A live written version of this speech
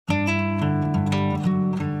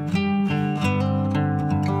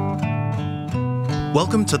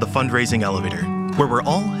Welcome to the Fundraising Elevator, where we're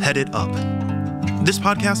all headed up. This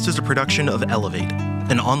podcast is a production of Elevate,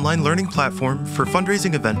 an online learning platform for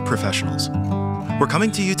fundraising event professionals. We're coming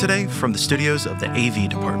to you today from the studios of the AV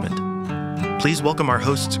department. Please welcome our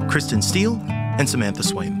hosts, Kristen Steele and Samantha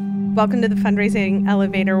Swaim. Welcome to the Fundraising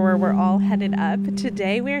Elevator, where we're all headed up.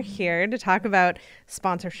 Today we're here to talk about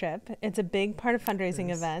sponsorship. It's a big part of fundraising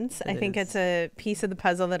events. I think it's a piece of the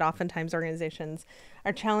puzzle that oftentimes organizations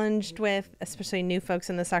are challenged with, especially new folks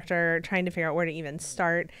in the sector trying to figure out where to even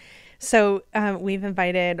start. So we've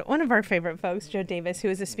invited one of our favorite folks, Joe Davis, who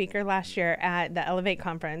was a speaker last year at the Elevate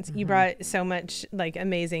conference. You brought so much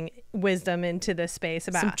amazing wisdom into this space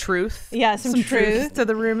about some truth. Yeah, some truth to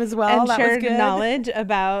the room as well. And that shared was good. knowledge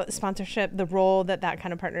about sponsorship, the role that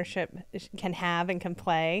kind of partnership can have and can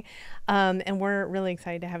play. And we're really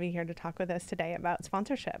excited to have you here to talk with us today about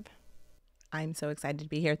sponsorship. I'm so excited to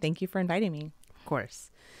be here. Thank you for inviting me. Of course.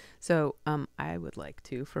 So I would like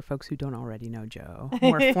to, for folks who don't already know Jo,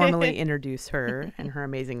 more formally introduce her and her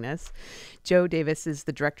amazingness. Jo Davis is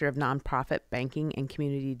the Director of Nonprofit Banking and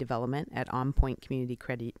Community Development at On Point Community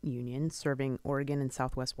Credit Union, serving Oregon and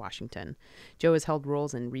Southwest Washington. Jo has held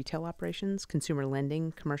roles in retail operations, consumer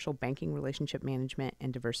lending, commercial banking, relationship management,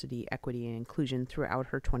 and diversity, equity, and inclusion throughout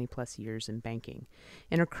her 20-plus years in banking.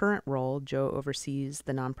 In her current role, Jo oversees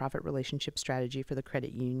the nonprofit relationship strategy for the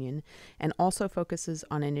credit union and also focuses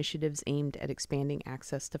on initiatives aimed at expanding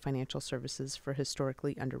access to financial services for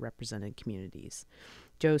historically underrepresented communities.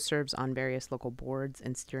 Jo serves on various local boards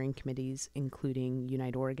and steering committees, including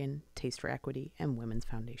Unite Oregon, Taste for Equity, and Women's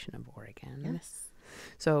Foundation of Oregon. Yes.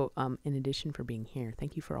 So in addition for being here,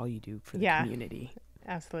 thank you for all you do for the community.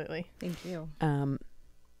 Absolutely. Thank you.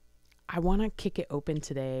 I want to kick it open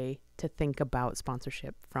today to think about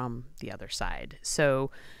sponsorship from the other side.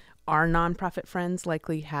 So our nonprofit friends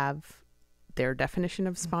likely have their definition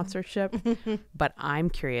of sponsorship, but I'm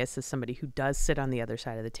curious, as somebody who does sit on the other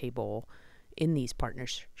side of the table in these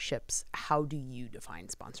partnerships, how do you define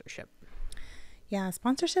sponsorship? Yeah,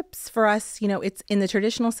 sponsorships for us, it's in the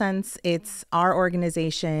traditional sense, it's our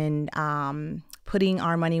organization putting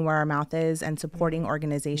our money where our mouth is and supporting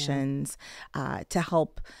organizations to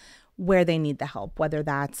help where they need the help, whether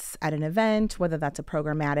that's at an event, whether that's a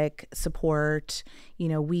programmatic support.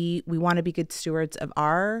 We want to be good stewards of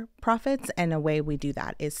our profits, and a way we do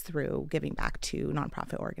that is through giving back to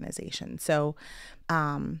nonprofit organizations. So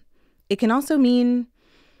it can also mean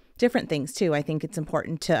different things too. I think it's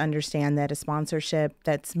important to understand that a sponsorship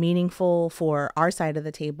that's meaningful for our side of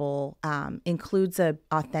the table includes a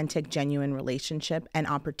authentic, genuine relationship and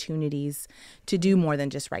opportunities to do more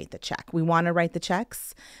than just write the check. We want to write the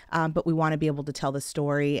checks, but we want to be able to tell the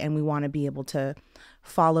story, and we want to be able to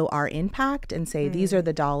follow our impact and say, these are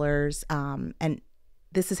the dollars, and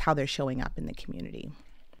this is how they're showing up in the community.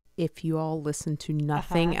 If you all listen to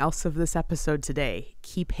nothing else of this episode today,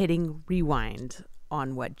 keep hitting rewind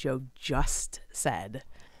on what Jo just said.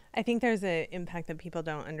 I think there's an impact that people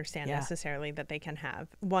don't understand necessarily that they can have.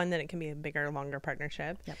 One, that it can be a bigger, longer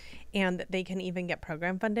partnership, and that they can even get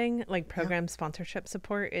program funding. Like program sponsorship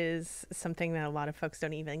support is something that a lot of folks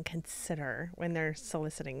don't even consider when they're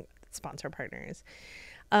soliciting sponsor partners.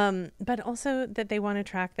 But also that they want to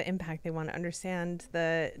track the impact. They want to understand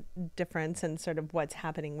the difference and sort of what's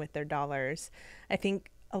happening with their dollars. I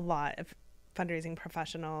think a lot of fundraising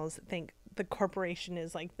professionals think the corporation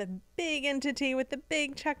is like the big entity with the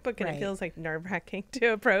big checkbook, and it feels like nerve-wracking to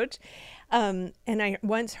approach. And I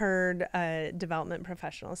once heard a development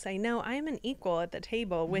professional say, no, I am an equal at the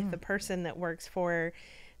table with the person that works for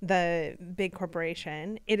the big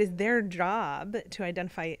corporation. It is their job to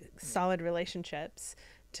identify solid relationships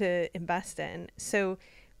to invest in. So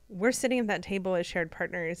we're sitting at that table as shared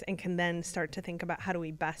partners and can then start to think about how do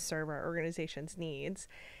we best serve our organization's needs.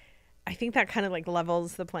 I think that kind of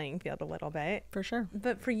levels the playing field a little bit. For sure.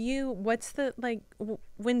 But for you, what's the,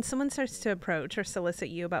 when someone starts to approach or solicit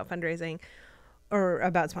you about fundraising or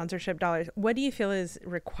about sponsorship dollars, what do you feel is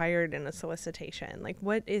required in a solicitation?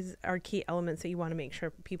 What are key elements that you want to make sure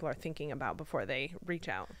people are thinking about before they reach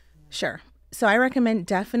out? Sure. So I recommend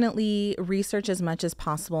definitely research as much as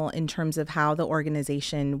possible in terms of how the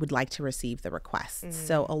organization would like to receive the requests.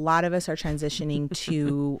 So a lot of us are transitioning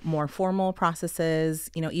to more formal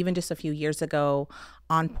processes. Even just a few years ago,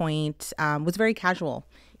 On Point was very casual.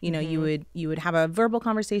 You would have a verbal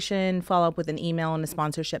conversation, follow up with an email and a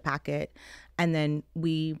sponsorship packet, and then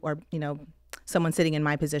someone sitting in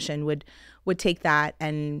my position would take that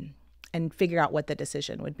and figure out what the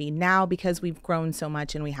decision would be. Now, because we've grown so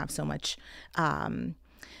much and we have so much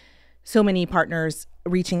so many partners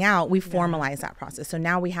reaching out, we formalize that process. So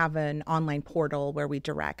now we have an online portal where we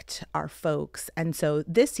direct our folks. And so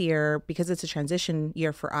this year, because it's a transition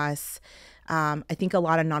year for us, I think a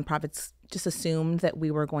lot of nonprofits just assumed that we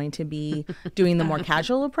were going to be doing the more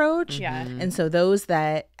casual approach. Yeah. And so those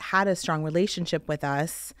that had a strong relationship with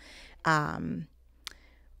us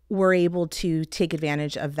were able to take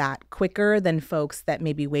advantage of that quicker than folks that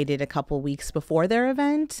maybe waited a couple weeks before their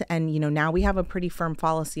event. And, now we have a pretty firm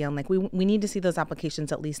policy on we need to see those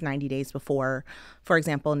applications at least 90 days before, for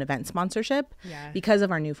example, an event sponsorship because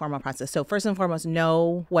of our new formal process. So first and foremost,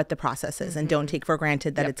 know what the process is and don't take for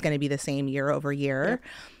granted that it's going to be the same year over year.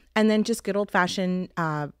 And then just good old fashioned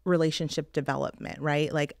relationship development,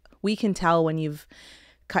 right? Like we can tell when you've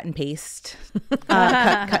cut and paste,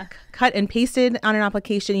 cut and pasted on an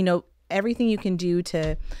application, everything you can do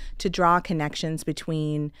to draw connections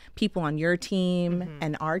between people on your team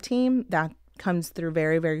and our team, that comes through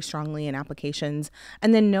very, very strongly in applications.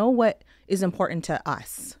 And then know what is important to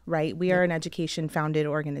us, right? We are an education founded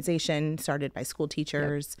organization started by school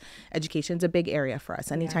teachers. Education's a big area for us.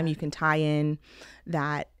 Anytime you can tie in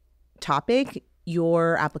that topic,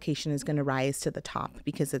 your application is going to rise to the top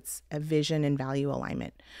because it's a vision and value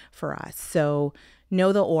alignment for us. So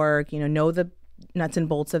know the org, know the nuts and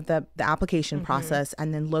bolts of the application process,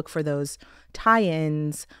 and then look for those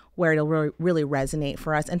tie-ins where it'll really resonate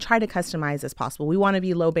for us, and try to customize as possible. We want to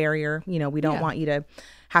be low barrier. We don't want you to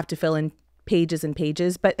have to fill in pages and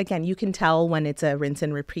pages, but again, you can tell when it's a rinse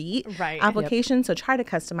and repeat application. So try to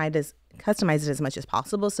customize it as much as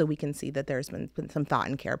possible so we can see that there's been some thought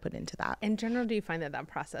and care put into that. In general, do you find that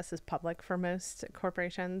process is public for most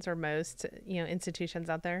corporations or most institutions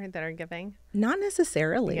out there that are giving? Not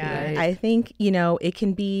necessarily. Yeah. I think it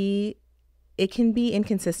can be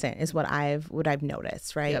inconsistent is what I've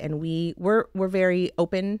noticed, right? And we're very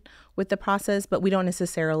open with the process, but we don't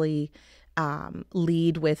necessarily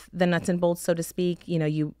lead with the nuts and bolts, so to speak.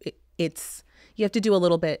 You have to do a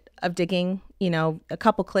little bit of digging, a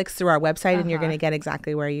couple clicks through our website and you're going to get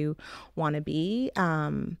exactly where you want to be.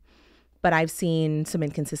 But I've seen some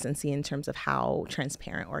inconsistency in terms of how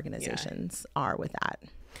transparent organizations are with that.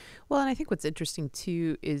 Well, and I think what's interesting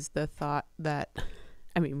too is the thought that,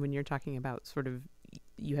 when you're talking about sort of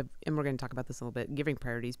and we're going to talk about this a little bit, giving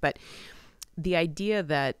priorities, but the idea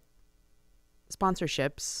that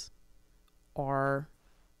sponsorships are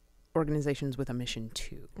organizations with a mission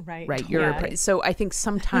too, right? So I think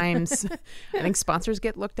sometimes sponsors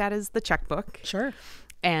get looked at as the checkbook. Sure.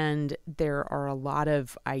 And there are a lot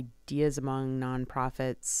of ideas among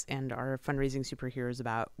nonprofits and our fundraising superheroes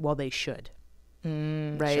about, well, they should,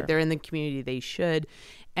 right? Sure. They're in the community, they should.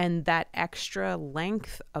 And that extra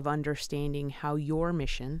length of understanding how your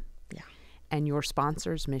mission and your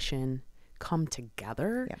sponsor's mission come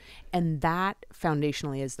together, and that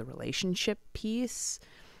foundationally is the relationship piece,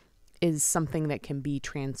 is something that can be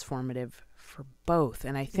transformative for both.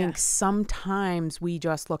 And I think sometimes we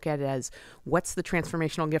just look at it as what's the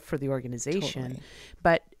transformational gift for the organization,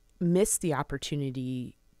 but miss the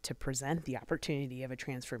opportunity to present the opportunity of a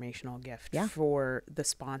transformational gift for the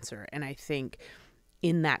sponsor. And I think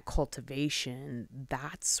in that cultivation,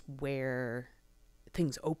 that's where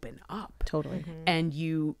things open up. Totally. And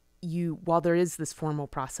you while there is this formal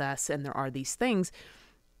process and there are these things,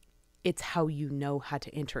 it's how you know how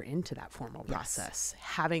to enter into that formal process.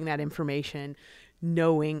 Having that information,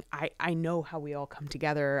 knowing, I know how we all come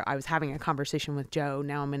together. I was having a conversation with Joe.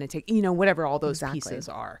 Now I'm going to take, whatever all those pieces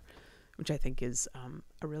are, which I think is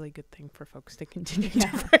a really good thing for folks to continue to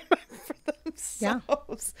frame for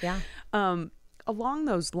themselves. Along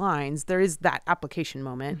those lines, there is that application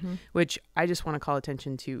moment, which I just want to call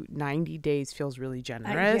attention to. 90 days feels really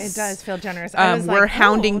generous. It does feel generous. We're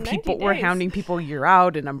hounding people. We're hounding people year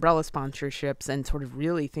out in umbrella sponsorships, and sort of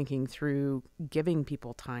really thinking through giving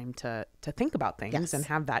people time to think about things and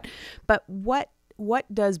have that. But what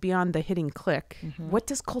does, beyond the hitting click, what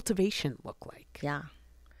does cultivation look like? Yeah,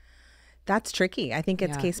 that's tricky. I think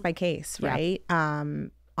it's case by case, right? On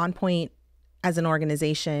Point, as an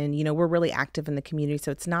organization, we're really active in the community,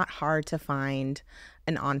 so it's not hard to find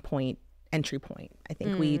an On Point entry point. I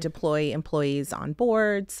think we deploy employees on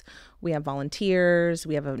boards, we have volunteers,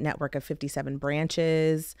 we have a network of 57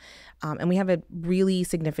 branches, and we have a really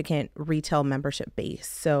significant retail membership base.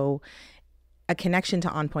 So a connection to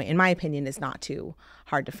On Point, in my opinion, is not too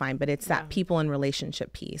hard to find, but it's that people and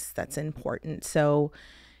relationship piece that's important. So,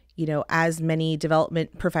 as many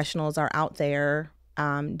development professionals are out there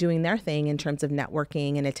doing their thing in terms of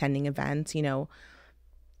networking and attending events,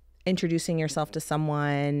 introducing yourself to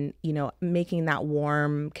someone, making that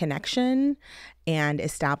warm connection and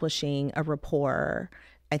establishing a rapport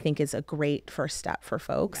I think is a great first step for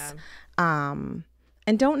folks. And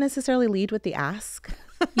don't necessarily lead with the ask.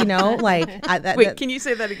 Like wait, can you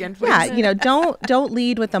say that again, please? Yeah, don't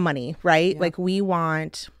lead with the money, right? Yeah. Like we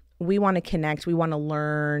want to connect, we want to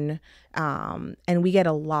learn, and we get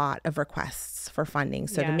a lot of requests for funding.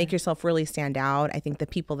 So to make yourself really stand out, I think the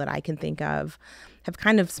people that I can think of have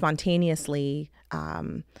kind of spontaneously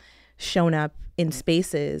shown up in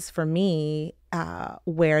spaces for me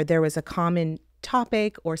where there was a common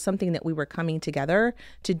topic or something that we were coming together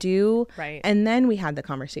to do. Right. And then we had the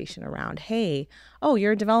conversation around, hey,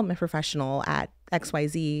 you're a development professional at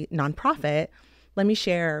XYZ nonprofit. Let me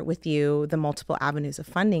share with you the multiple avenues of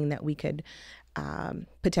funding that we could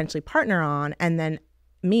potentially partner on. And then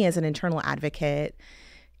me as an internal advocate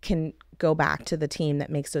can go back to the team that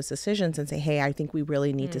makes those decisions and say, hey, I think we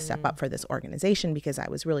really need to step up for this organization because I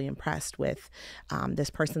was really impressed with this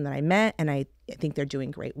person that I met, and I think they're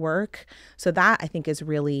doing great work. So that, I think, is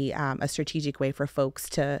really a strategic way for folks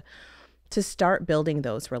to start building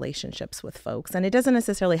those relationships with folks. And it doesn't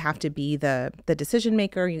necessarily have to be the decision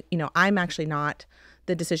maker. I'm actually not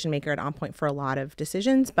the decision maker at On Point for a lot of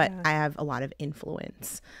decisions, but I have a lot of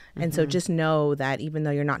influence. And so just know that even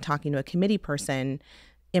though you're not talking to a committee person,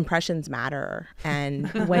 impressions matter. And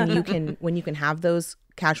when you can have those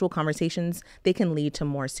casual conversations, they can lead to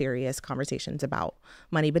more serious conversations about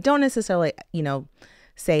money. But don't necessarily,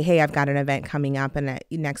 say, hey, I've got an event coming up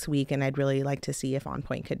next week, and I'd really like to see if On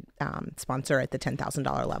Point could sponsor at the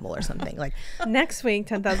 $10,000 level or something. Like next week,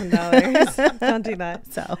 $10,000. Don't do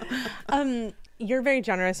that. So, you're very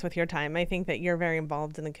generous with your time. I think that you're very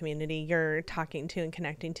involved in the community. You're talking to and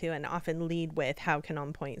connecting to, and often lead with how can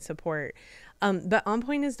On Point support. But On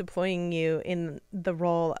Point is deploying you in the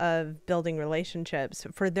role of building relationships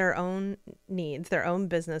for their own needs, their own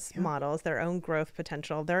business models, their own growth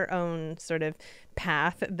potential, their own sort of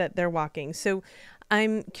path that they're walking. So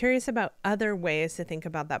I'm curious about other ways to think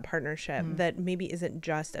about that partnership that maybe isn't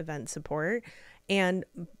just event support. And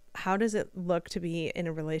how does it look to be in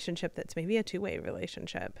a relationship that's maybe a two-way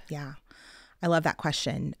relationship? Yeah, I love that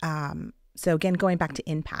question. So again, going back to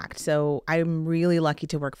impact. So I'm really lucky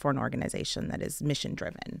to work for an organization that is mission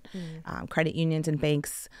driven. Credit unions and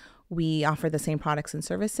banks, we offer the same products and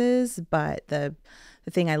services, but the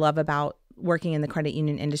thing I love about working in the credit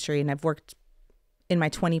union industry, and I've worked in my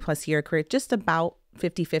 20 plus year career just about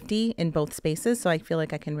 50-50 in both spaces. So I feel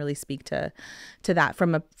like I can really speak to that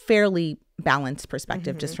from a fairly balanced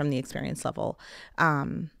perspective, just from the experience level.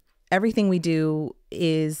 Everything we do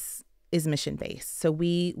is mission based. So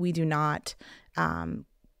we do not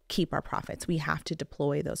keep our profits. We have to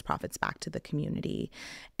deploy those profits back to the community.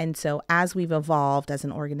 And so as we've evolved as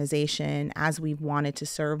an organization, as we've wanted to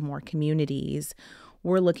serve more communities,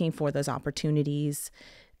 we're looking for those opportunities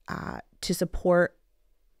to support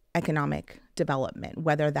economic development,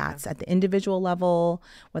 whether that's at the individual level,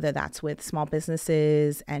 whether that's with small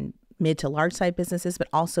businesses and mid to large size businesses, but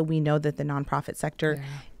also we know that the nonprofit sector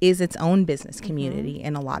is its own business community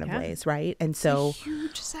in a lot of ways, right? And so it's a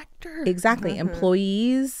huge sector. Exactly.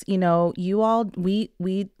 Employees, you all,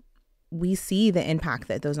 we see the impact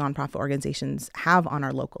that those nonprofit organizations have on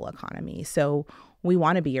our local economy. So we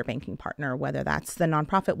want to be your banking partner, whether that's the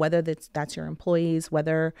nonprofit, whether that's your employees,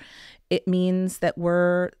 whether it means that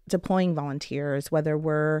we're deploying volunteers, whether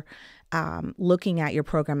we're looking at your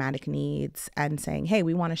programmatic needs and saying, hey,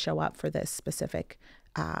 we want to show up for this specific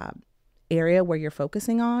area where you're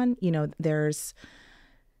focusing on. There's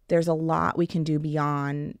a lot we can do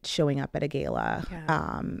beyond showing up at a gala.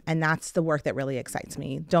 And that's the work that really excites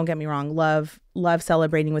me. Don't get me wrong, love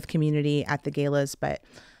celebrating with community at the galas, but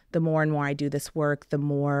the more and more I do this work, the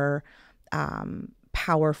more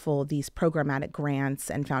powerful these programmatic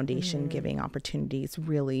grants and foundation giving opportunities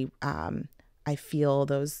really, I feel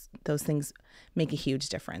those things make a huge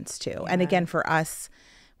difference too. And again, for us,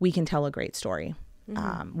 we can tell a great story.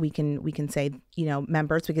 We can say,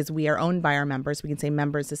 members, because we are owned by our members, we can say,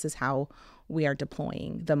 members, this is how we are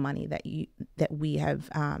deploying the money that we have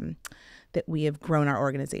grown our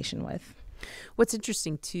organization with. What's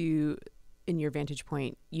interesting too, in your vantage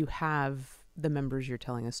point, you have the members you're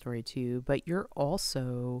telling a story to, but you're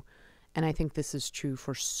also, and I think this is true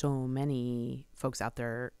for so many folks out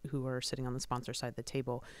there who are sitting on the sponsor side of the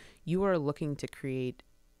table, you are looking to create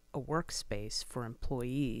a workspace for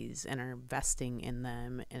employees and are investing in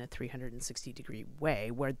them in a 360-degree way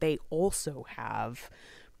where they also have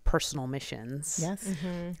personal missions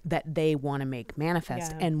that they want to make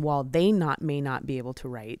manifest. And while they may not be able to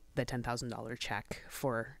write the $10,000 check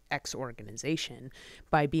for X organization,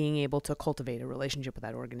 by being able to cultivate a relationship with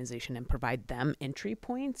that organization and provide them entry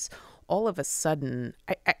points, all of a sudden,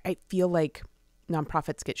 I feel like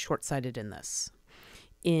nonprofits get short-sighted in this.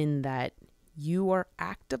 in that you are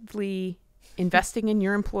actively investing in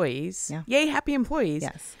your employees. Yeah. Yay, happy employees.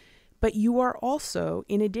 Yes. But you are also,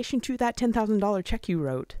 in addition to that $10,000 check you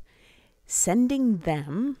wrote, sending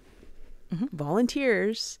them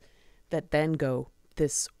volunteers that then go,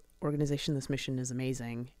 this organization, this mission is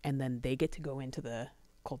amazing. And then they get to go into the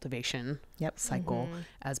cultivation cycle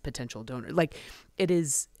as potential donors. Like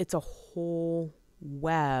it's a whole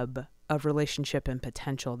web of relationship and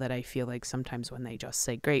potential that I feel like sometimes when they just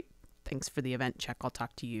say, great, thanks for the event check, I'll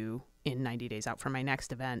talk to you in 90 days out for my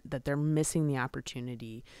next event, that they're missing the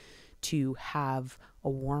opportunity to have a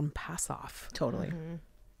warm pass off. Totally.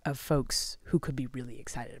 Of folks who could be really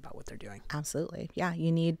excited about what they're doing. Absolutely. Yeah.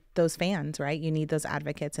 You need those fans, right? You need those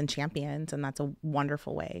advocates and champions. And that's a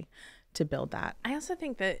wonderful way to build that. I also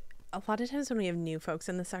think that a lot of times when we have new folks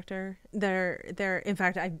in the sector, they're in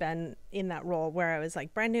fact, I've been in that role where I was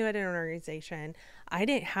like brand new at an organization. I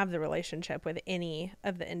didn't have the relationship with any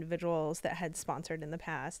of the individuals that had sponsored in the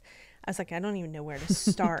past. I was like, I don't even know where to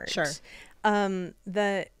start. Sure.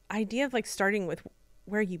 The idea of like starting with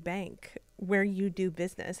where you bank, where you do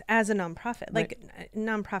business as a nonprofit, like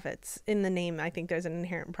nonprofits in the name, I think there's an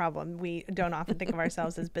inherent problem. We don't often think of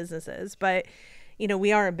ourselves as businesses, but you know,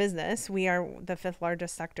 we are a business. We are the 5th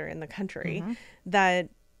largest sector in the country. That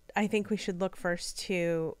I think we should look first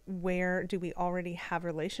to where do we already have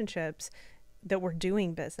relationships that we're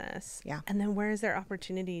doing business? Yeah. And then where is there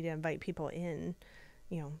opportunity to invite people in?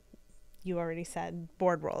 You know, you already said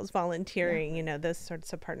board roles, volunteering, you know, those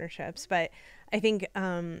sorts of partnerships. But I think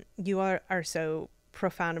you are so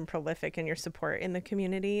profound and prolific in your support in the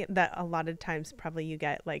community that a lot of times probably you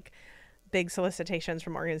get like big solicitations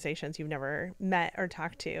from organizations you've never met or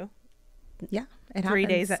talked to. Yeah. It 3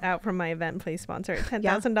 happens. days out from my event, please sponsor it,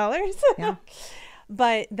 $10,000. Yeah.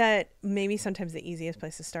 But that maybe sometimes the easiest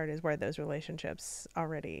place to start is where those relationships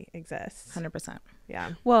already exist. 100%.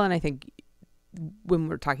 Yeah. Well, and I think when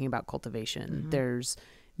we're talking about cultivation, there's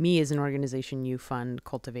me as an organization you fund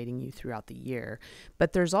cultivating you throughout the year,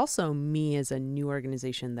 but there's also me as a new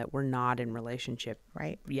organization that we're not in relationship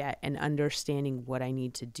yet, and understanding what I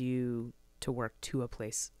need to do to work to a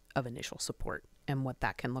place of initial support and what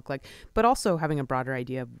that can look like, but also having a broader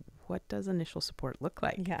idea of what does initial support look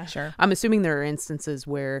like. Yeah, sure. I'm assuming there are instances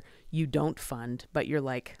where you don't fund, but you're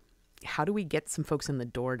like, how do we get some folks in the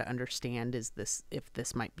door to understand if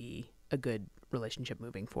this might be a good relationship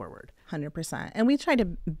moving forward? 100%. And we try to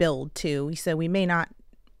build too. So we may not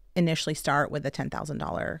initially start with a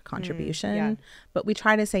 $10,000 contribution, but we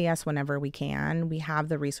try to say yes whenever we can. We have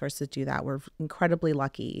the resources to do that. We're incredibly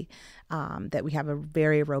lucky that we have a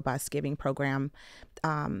very robust giving program.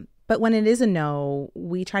 But when it is a no,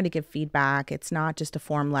 we try to give feedback. It's not just a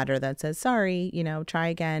form letter that says, sorry, try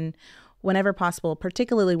again whenever possible,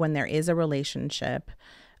 particularly when there is a relationship.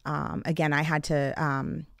 Again, I had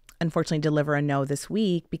to unfortunately deliver a no this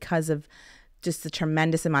week because of just the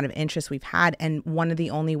tremendous amount of interest we've had. And one of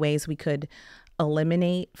the only ways we could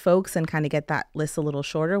eliminate folks and kind of get that list a little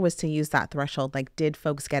shorter was to use that threshold. Like, did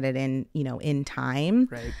folks get it in, in time?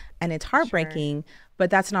 Right. And it's heartbreaking,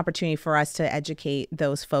 but that's an opportunity for us to educate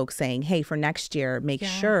those folks saying, hey, for next year, make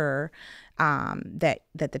sure that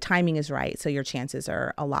the timing is right. So your chances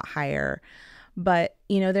are a lot higher. But,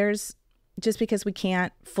 there's, just because we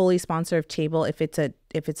can't fully sponsor a table, if it's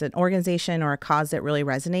an organization or a cause that really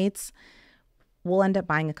resonates, we'll end up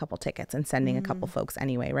buying a couple tickets and sending a couple folks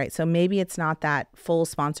anyway, right? So maybe it's not that full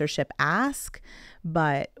sponsorship ask,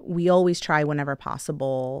 but we always try whenever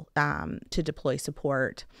possible to deploy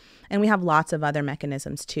support. And we have lots of other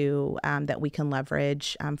mechanisms too that we can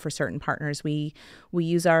leverage for certain partners. We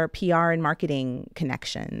use our PR and marketing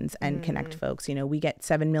connections and connect folks. We get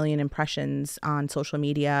 7 million impressions on social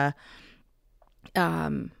media.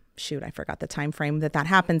 I forgot the time frame that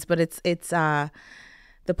happens, but it's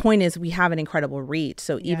the point is we have an incredible reach.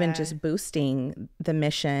 So even just boosting the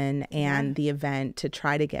mission and the event to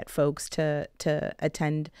try to get folks to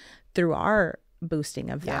attend through our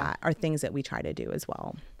boosting of that are things that we try to do as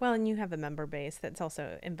well. Well, and you have a member base that's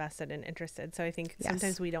also invested and interested. So I think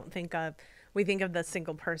sometimes we think of the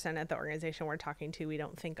single person at the organization we're talking to. We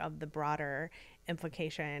don't think of the broader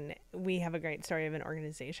implication. We have a great story of an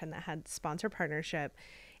organization that had sponsor partnership.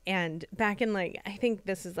 And back in I think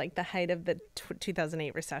this is the height of the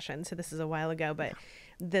 2008 recession. So this is a while ago, but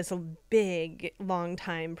this big, long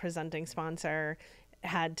time presenting sponsor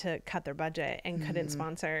had to cut their budget and couldn't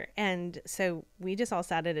sponsor. And so we just all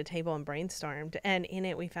sat at a table and brainstormed, and in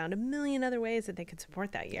it we found a million other ways that they could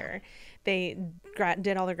support that year. They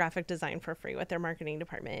did all their graphic design for free with their marketing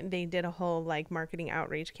department. They did a whole like marketing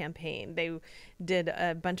outreach campaign. They did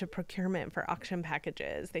a bunch of procurement for auction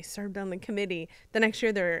packages. They served on the committee. The next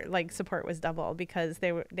year their like support was double because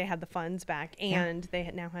they had the funds back, and they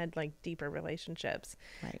now had like deeper relationships.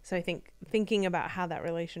 Right. So I think thinking about how that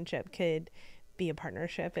relationship could be a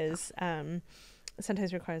partnership is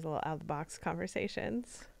sometimes requires a little out of the box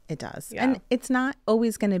conversations. It does. Yeah. And it's not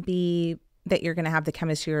always going to be that you're going to have the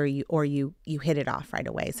chemistry or you hit it off right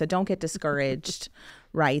away. So don't get discouraged,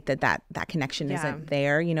 right? That connection isn't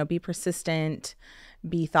there. You know, be persistent,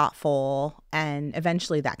 be thoughtful, and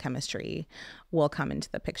eventually that chemistry will come into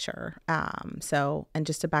the picture. And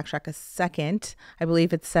just to backtrack a second, I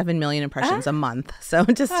believe it's 7 million impressions a month. So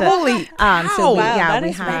just to, Holy so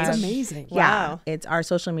that's amazing. Yeah, Wow. it's our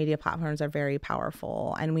social media platforms are very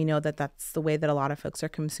powerful, and we know that that's the way that a lot of folks are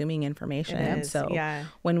consuming information. It is, So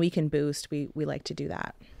when we can boost, we like to do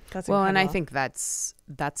that. That's well, and I incredible. think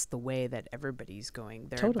that's the way that everybody's going.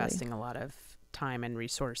 They're Totally. investing a lot of time and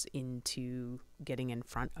resource into getting in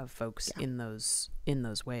front of folks in those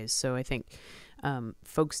ways. So I think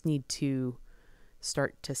folks need to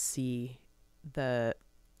start to see the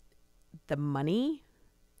money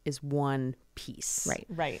is one piece,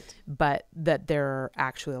 Right. but that there are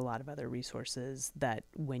actually a lot of other resources that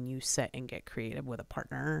when you sit and get creative with a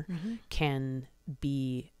partner can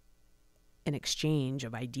be an exchange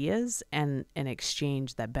of ideas and an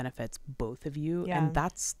exchange that benefits both of you. Yeah. And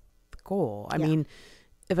that's the goal. I mean,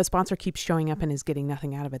 if a sponsor keeps showing up and is getting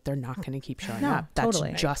nothing out of it, they're not going to keep showing up. That's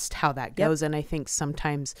totally. just how that goes. And I think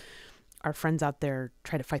sometimes our friends out there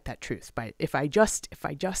try to fight that truth by if I just,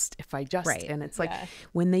 Right. and it's like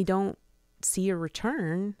when they don't see a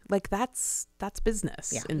return, like that's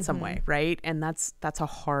business in some way, right? And that's a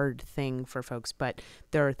hard thing for folks, but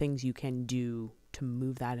there are things you can do to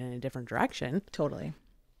move that in a different direction. Totally.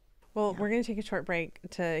 Well, we're going to take a short break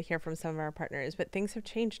to hear from some of our partners, but things have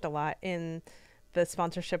changed a lot in the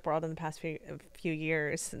sponsorship world in the past few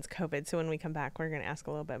years since COVID. So when we come back, we're going to ask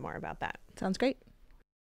a little bit more about that. Sounds great.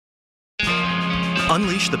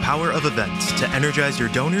 Unleash the power of events to energize your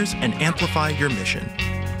donors and amplify your mission.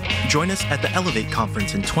 Join us at the Elevate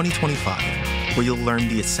Conference in 2025, where you'll learn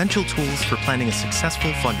the essential tools for planning a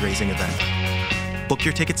successful fundraising event. Book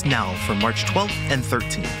your tickets now for March 12th and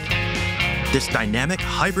 13th. This dynamic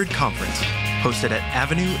hybrid conference, hosted at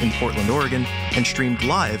Avenue in Portland, Oregon, and streamed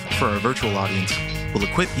live for our virtual audience, will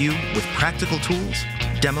equip you with practical tools,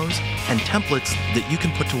 demos, and templates that you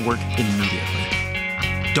can put to work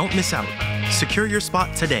immediately. Don't miss out. Secure your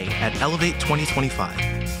spot today at Elevate 2025.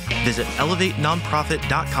 Visit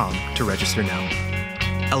elevatenonprofit.com to register now.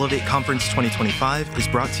 Elevate Conference 2025 is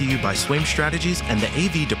brought to you by Swaim Strategies and the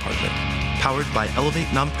AV Department, powered by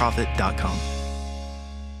elevatenonprofit.com.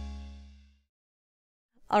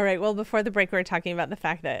 All right. Well, before the break, we were talking about the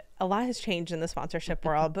fact that a lot has changed in the sponsorship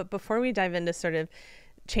world. But before we dive into sort of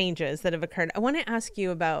changes that have occurred, I want to ask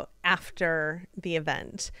you about after the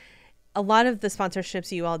event. A lot of the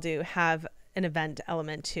sponsorships you all do have an event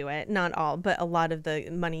element to it. Not all, but a lot of the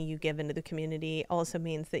money you give into the community also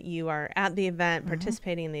means that you are at the event,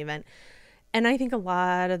 participating in the event. And I think a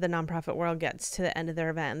lot of the nonprofit world gets to the end of their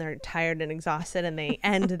event and they're tired and exhausted and they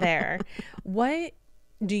end there. What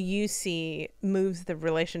do you see moves the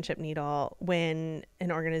relationship needle when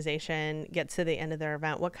an organization gets to the end of their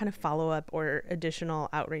event? What kind of follow-up or additional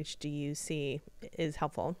outreach do you see is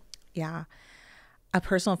helpful? Yeah. A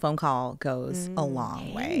personal phone call goes a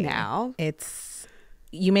long way. Now,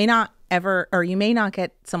 You may not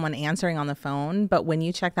get someone answering on the phone, but when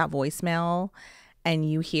you check that voicemail and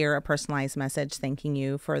you hear a personalized message thanking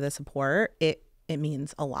you for the support, it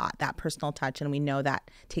means a lot, that personal touch. And we know that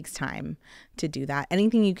takes time to do that.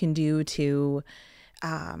 Anything you can do to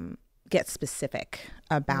get specific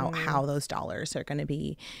about how those dollars are going to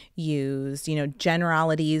be used. You know,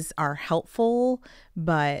 generalities are helpful,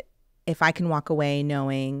 but if I can walk away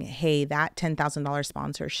knowing, hey, that $10,000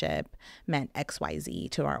 sponsorship meant XYZ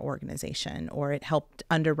to our organization, or it helped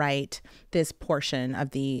underwrite this portion of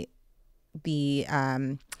the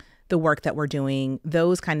work that we're doing,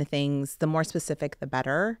 those kind of things, the more specific, the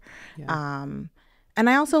better. Yeah. And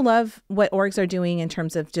I also love what orgs are doing in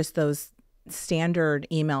terms of just those standard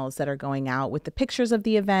emails that are going out with the pictures of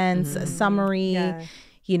the events, a summary. Yeah.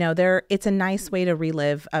 You know, it's a nice way to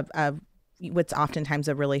relive what's oftentimes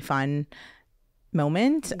a really fun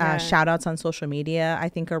moment. Yeah. Shout outs on social media, I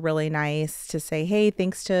think, are really nice to say, hey,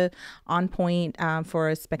 thanks to On Point for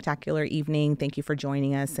a spectacular evening. Thank you for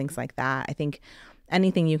joining us. Things like that. I think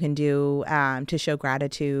anything you can do to show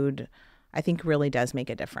gratitude, I think really does make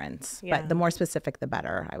a difference. Yeah. But the more specific, the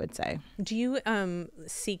better, I would say. Do you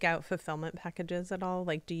seek out fulfillment packages at all?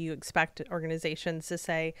 Like, do you expect organizations to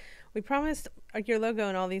say, we promised your logo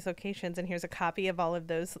in all these locations, and here's a copy of all of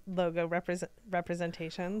those logo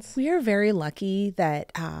representations? We are very lucky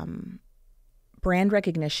that brand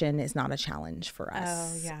recognition is not a challenge for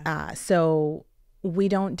us. Oh, yeah. So we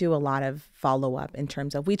don't do a lot of follow-up in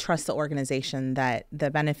terms of, we trust the organization that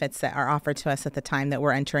the benefits that are offered to us at the time that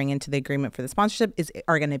we're entering into the agreement for the sponsorship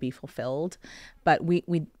are going to be fulfilled. But we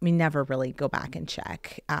never really go back and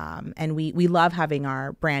check. And we love having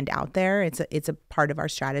our brand out there. It's a part of our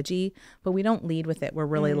strategy, but we don't lead with it. We're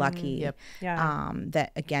really lucky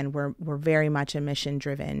that, again, we're very much a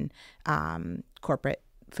mission-driven corporate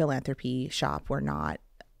philanthropy shop. We're not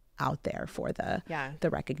out there for the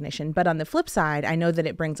recognition. But on the flip side, I know that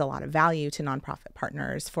it brings a lot of value to nonprofit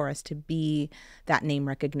partners for us to be that name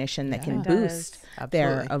recognition that can boost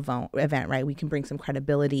their event, right? We can bring some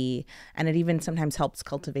credibility, and it even sometimes helps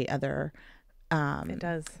cultivate other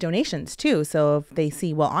donations too. So if they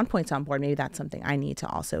see, well, On Point's on board, maybe that's something I need to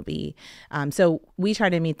also be. So we try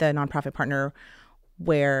to meet the nonprofit partner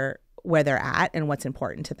where they're at and what's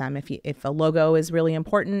important to them. If a logo is really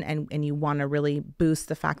important and you want to really boost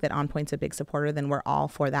the fact that On Point's a big supporter, then we're all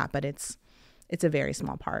for that. But it's a very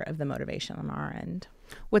small part of the motivation on our end.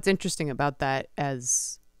 What's interesting about that,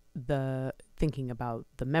 as the thinking about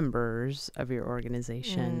the members of your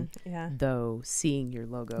organization, though, seeing your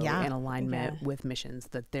logo in alignment with missions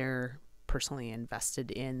that they're personally invested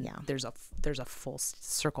in, there's a full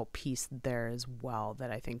circle piece there as well that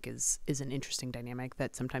I think is an interesting dynamic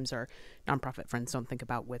that sometimes our nonprofit friends don't think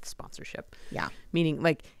about with sponsorship. Meaning,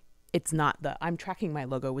 like, it's not I'm tracking my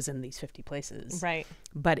logo was in these 50 places, right?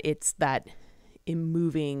 But it's that in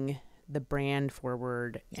moving the brand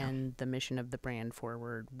forward and the mission of the brand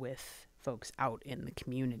forward with folks out in the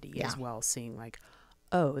community as well, seeing like,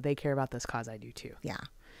 oh, they care about this cause, I do too.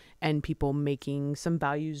 And people making some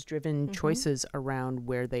values-driven choices around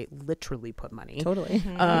where they literally put money. Totally.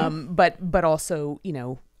 But also,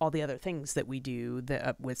 all the other things that we do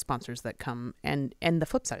with sponsors that come, and the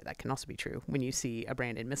flip side of that can also be true when you see a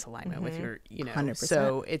brand in misalignment with your, 100%.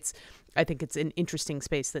 So I think it's an interesting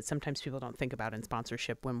space that sometimes people don't think about in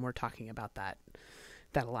sponsorship when we're talking about that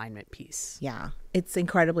alignment piece. Yeah. It's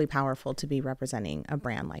incredibly powerful to be representing a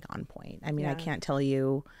brand like On Point. I mean, I can't tell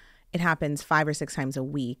you, it happens 5 or 6 times a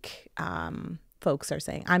week. Folks are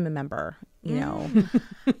saying, I'm a member,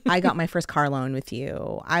 I got my first car loan with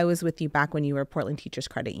you. I was with you back when you were Portland Teachers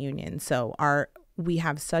Credit Union. So we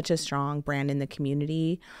have such a strong brand in the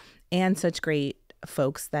community and such great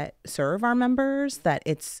folks that serve our members that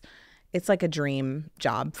it's like a dream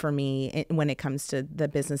job for me when it comes to the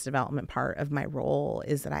business development part of my role,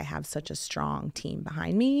 is that I have such a strong team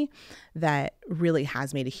behind me that really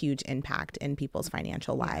has made a huge impact in people's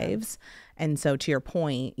financial lives. And so to your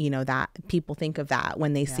point, that people think of that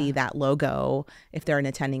when they see that logo, if they're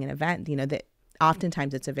attending an event, that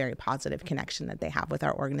oftentimes it's a very positive connection that they have with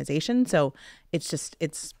our organization. So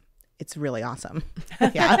it's really awesome.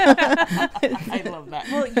 I love that.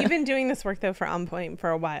 Well, you've been doing this work, though, for On Point for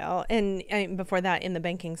a while. And before that, in the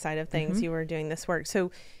banking side of things, you were doing this work. So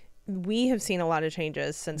we have seen a lot of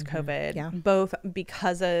changes since COVID, both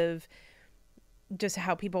because of just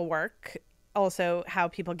how people work, also how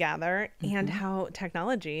people gather, and how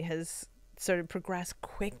technology has sort of progressed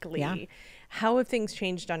quickly. How have things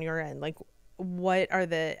changed on your end? Like, what are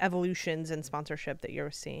the evolutions in sponsorship that you're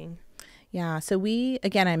seeing? Yeah. So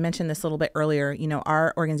I mentioned this a little bit earlier,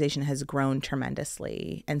 our organization has grown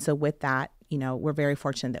tremendously. And so with that, we're very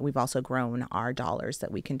fortunate that we've also grown our dollars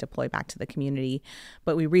that we can deploy back to the community.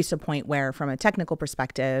 But we reached a point where, from a technical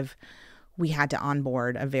perspective, we had to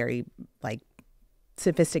onboard a very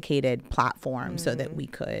sophisticated platform so that we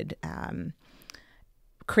could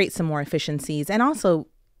create some more efficiencies and also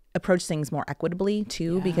approach things more equitably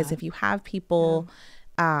too. Because if you have people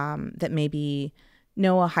that maybe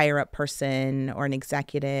know a higher up person or an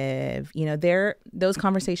executive, those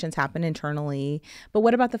conversations happen internally. But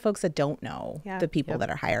what about the folks that don't know the people that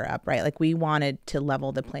are higher up, right? Like, we wanted to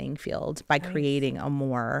level the playing field by creating a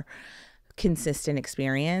more consistent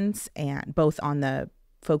experience, and both on the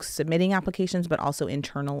folks submitting applications, but also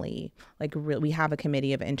internally. Like, we have a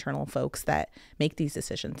committee of internal folks that make these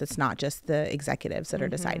decisions. It's not just the executives that are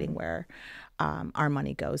deciding where our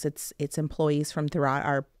money goes. It's employees from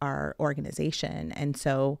throughout our organization. And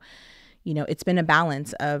so, it's been a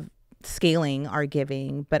balance of scaling our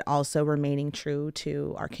giving, but also remaining true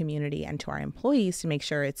to our community and to our employees to make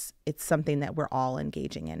sure it's something that we're all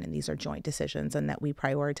engaging in, and these are joint decisions, and that we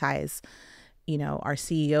prioritize, our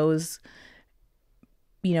CEO's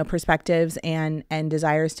perspectives and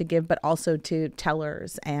desires to give, but also to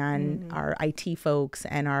tellers and our IT folks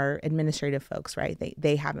and our administrative folks, right?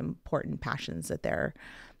 They have important passions that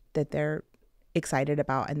they're excited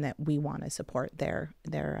about, and that we want to support their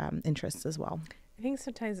interests as well. I think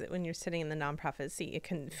sometimes when you're sitting in the nonprofit seat, it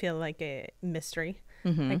can feel like a mystery.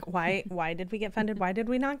 Like, why did we get funded? Why did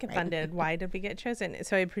we not get funded? Why did we get chosen?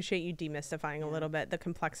 So I appreciate you demystifying a little bit the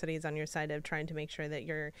complexities on your side of trying to make sure that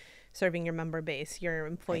you're serving your member base, your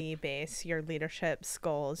employee base, your leadership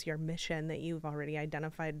goals, your mission that you've already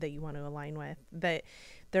identified that you want to align with. That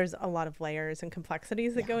there's a lot of layers and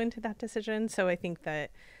complexities that go into that decision. So I think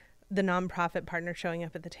that the nonprofit partner showing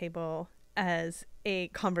up at the table as a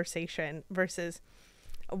conversation versus,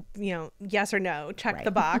 yes or no, check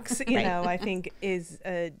the box, know, I think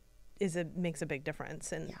makes a big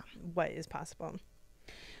difference in what is possible.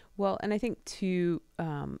 Well, and I think too,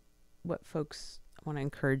 what I want to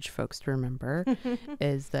encourage folks to remember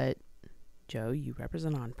is that, Joe, you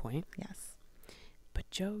represent On Point. Yes. But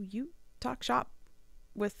Joe, you talk shop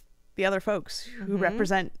with the other folks who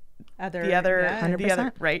represent the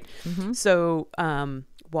other, right? So,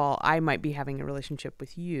 while I might be having a relationship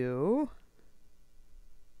with you,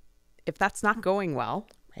 if that's not going well,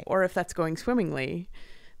 or if that's going swimmingly,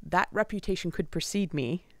 that reputation could precede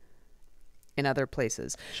me in other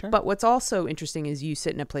places. Sure. But what's also interesting is you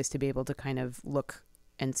sit in a place to be able to kind of look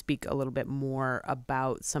and speak a little bit more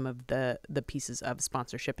about some of the pieces of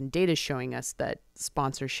sponsorship, and data showing us that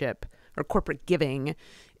sponsorship or corporate giving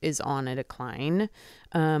is on a decline.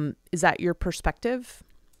 Is that your perspective?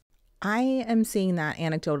 I am seeing that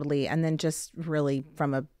anecdotally, and then just really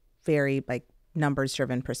from a very numbers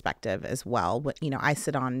driven perspective as well. I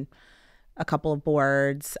sit on a couple of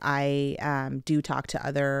boards. I do talk to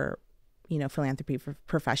other, philanthropy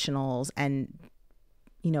professionals, and,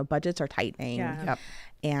 budgets are tightening. Yeah. Yep.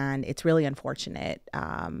 And it's really unfortunate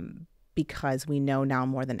because we know now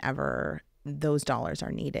more than ever those dollars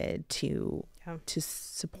are needed to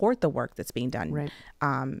support the work that's being done,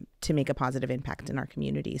 to make a positive impact in our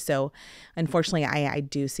community. So unfortunately, I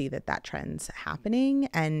do see that trend's happening.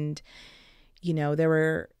 And,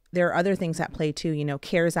 there are other things at play too.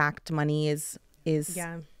 CARES Act money is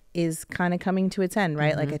kind of coming to its end,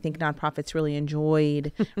 right? I think nonprofits really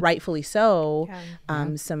enjoyed, rightfully so,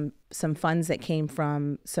 some funds that came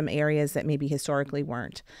from some areas that maybe historically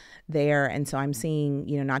weren't there. And so I'm seeing,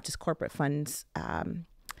 not just corporate funds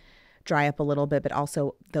dry up a little bit, but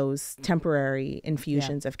also those temporary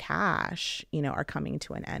infusions of cash, are coming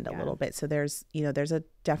to an end a little bit. So there's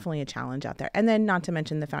definitely a challenge out there. And then not to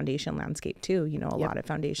mention the foundation landscape too. A lot of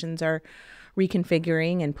foundations are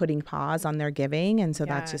reconfiguring and putting pause on their giving. And so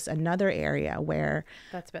that's just another area where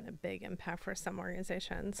that's been a big impact for some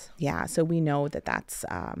organizations. Yeah. So we know that's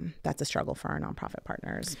a struggle for our nonprofit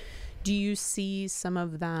partners. Do you see some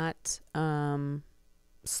of that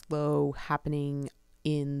slow happening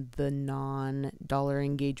in the non-dollar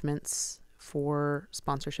engagements for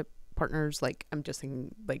sponsorship partners? I'm just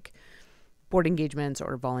thinking board engagements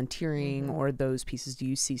or volunteering or those pieces. Do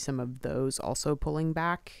you see some of those also pulling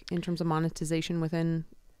back in terms of monetization within?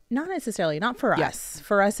 Not necessarily, not for us.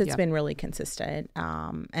 For us, it's been really consistent.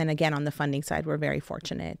 And again, on the funding side, we're very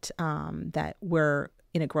fortunate that we're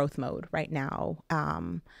in a growth mode right now.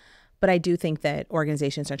 But I do think that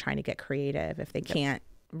organizations are trying to get creative. If they can't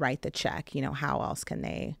write the check, how else can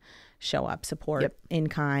they show up, support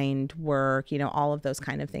in-kind work, all of those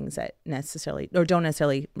kind of things that don't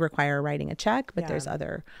necessarily require writing a check, but there's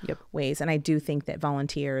other ways. And I do think that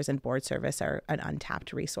volunteers and board service are an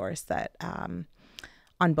untapped resource that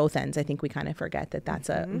on both ends, I think we kind of forget that that's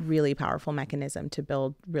a really powerful mechanism to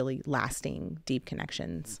build really lasting, deep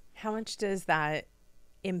connections. How much does that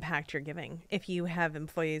impact your giving? If you have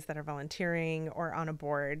employees that are volunteering or on a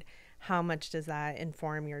board, how much does that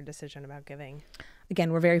inform your decision about giving?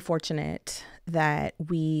 Again, we're very fortunate that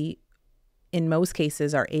we, in most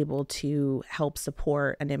cases, are able to help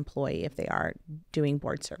support an employee if they are doing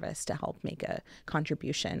board service to help make a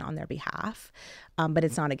contribution on their behalf. But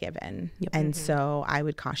it's not a given. And so I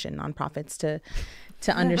would caution nonprofits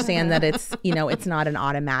to understand that it's, it's not an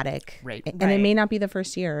automatic. And it may not be the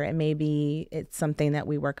first year. It may be it's something that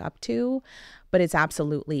we work up to, but it's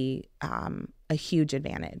absolutely a huge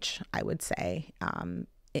advantage, I would say,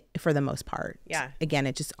 for the most part. Again,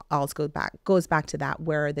 it just all goes back to that.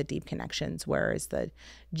 Where are the deep connections? Where is the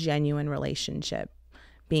genuine relationship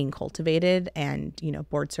being cultivated? And,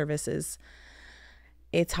 board services,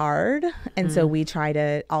 it's hard. And so we try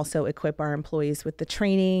to also equip our employees with the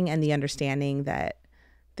training and the understanding that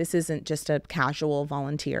this isn't just a casual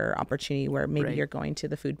volunteer opportunity where maybe you're going to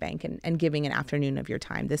the food bank and giving an afternoon of your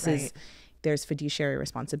time. This is there's fiduciary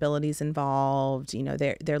responsibilities involved. You know,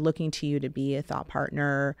 they're looking to you to be a thought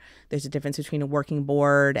partner. There's a difference between a working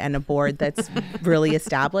board and a board that's really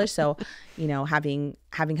established. So, you know, having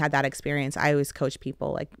had that experience, I always coach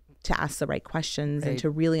people like to ask the right questions and to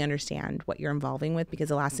really understand what you're involving with, because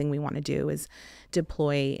the last thing we want to do is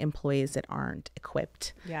deploy employees that aren't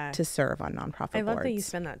equipped to serve on nonprofit boards. I love that you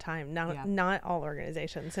spend that time. Not all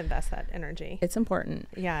organizations invest that energy. It's important.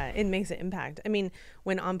 Yeah, it makes an impact. I mean,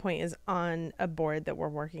 when On Point is on a board that we're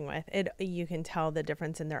working with, you can tell the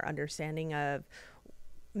difference in their understanding of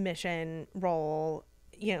mission, role,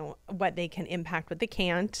 you know, what they can impact, what they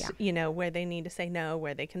can't, you know, where they need to say no,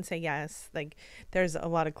 where they can say yes. Like, there's a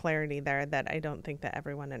lot of clarity there that I don't think that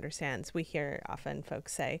everyone understands. We hear often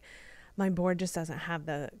folks say, my board just doesn't have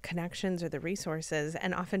the connections or the resources.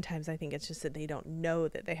 And oftentimes I think it's just that they don't know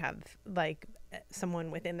that they have like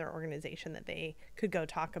someone within their organization that they could go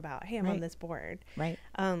talk about, hey, I'm on this board. Right.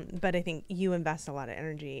 But I think you invest a lot of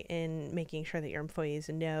energy in making sure that your employees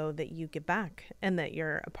know that you give back and that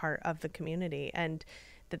you're a part of the community, and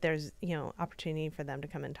that there's, you know, opportunity for them to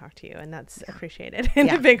come and talk to you. And that's appreciated in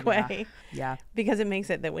a big way. Yeah. Because it makes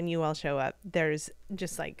it that when you all show up, there's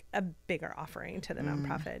just like a bigger offering to the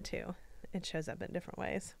nonprofit too. It shows up in different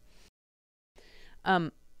ways.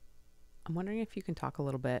 I'm wondering if you can talk a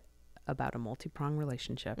little bit about a multi-pronged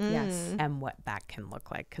relationship. Yes. And what that can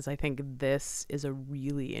look like. Because I think this is a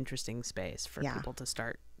really interesting space for people to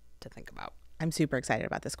start to think about. I'm super excited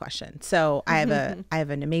about this question. So I have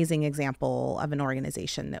an amazing example of an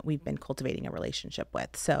organization that we've been cultivating a relationship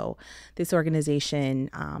with. So this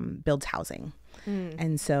organization builds housing.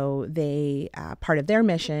 And so they part of their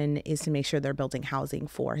mission is to make sure they're building housing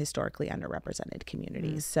for historically underrepresented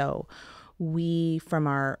communities. So we, from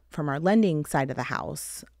our lending side of the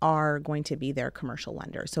house, are going to be their commercial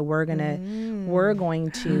lender. So we're going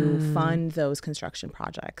to fund those construction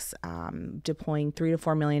projects, deploying $3 to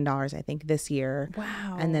 $4 million, I think, this year.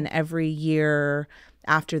 Wow! And then every year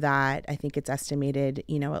after that, I think it's estimated,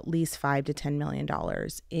 you know, at least $5 to $10 million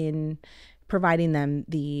in providing them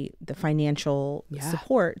the financial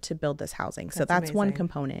support to build this housing. So that's amazing. One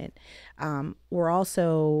component. We're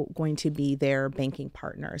also going to be their banking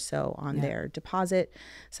partner. So on their deposit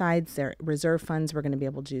sides, their reserve funds, we're going to be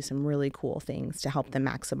able to do some really cool things to help them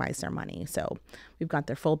maximize their money. So we've got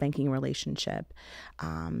their full banking relationship.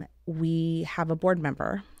 We have a board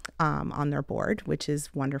member on their board, which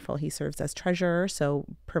is wonderful. He serves as treasurer, so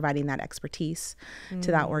providing that expertise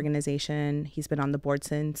to that organization. He's been on the board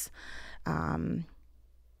since I'm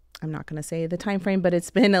not going to say the time frame, but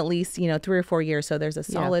it's been at least, you know, 3 or 4 years. So there's a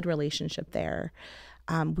solid relationship there.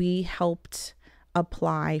 We helped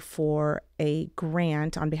apply for a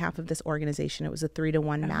grant on behalf of this organization. It was a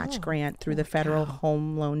 3-to-1 match grant through the Federal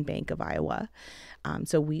Home Loan Bank of Iowa.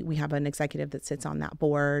 So we have an executive that sits on that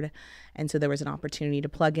board. And so there was an opportunity to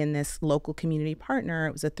plug in this local community partner.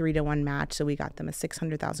 It was a 3-to-1 match. So we got them a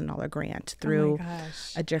 $600,000 grant through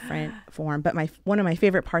a different form. But one of my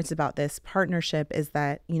favorite parts about this partnership is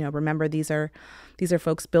that, you know, remember, these are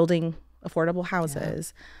folks building affordable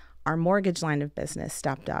houses. Our mortgage line of business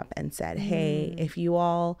stepped up and said, hey, if you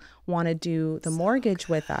all want to do the mortgage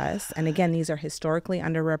with us, and again, these are historically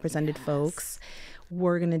underrepresented folks,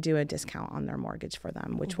 we're going to do a discount on their mortgage for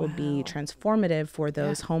them, which will be transformative for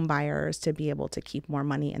those home buyers to be able to keep more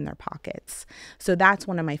money in their pockets. So that's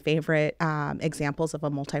one of my favorite examples of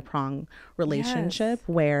a multi-pronged relationship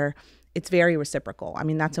where it's very reciprocal. I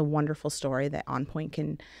mean, that's a wonderful story that On Point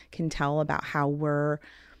can tell about how we're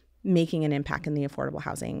making an impact in the affordable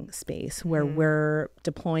housing space, where we're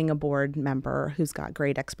deploying a board member who's got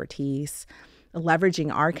great expertise,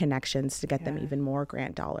 leveraging our connections to get them even more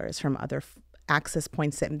grant dollars from other access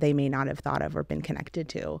points that they may not have thought of or been connected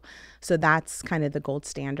to. So that's kind of the gold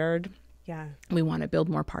standard. Yeah. We want to build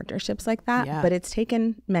more partnerships like that, but it's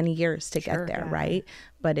taken many years to get there, right?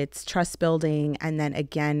 But it's trust building. And then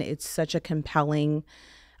again, it's such a compelling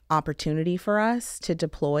opportunity for us to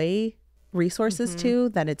deploy resources to,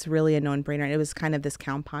 that it's really a no-brainer. It was kind of this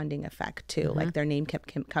compounding effect too. Like their name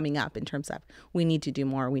kept coming up in terms of, we need to do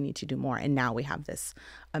more, and now we have this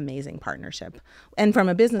amazing partnership. And from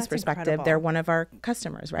a business perspective, they're one of our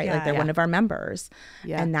customers, right? Like they're one of our members,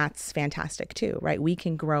 and that's fantastic too, right? We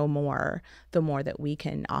can grow more the more that we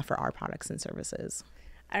can offer our products and services.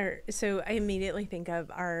 So I immediately think of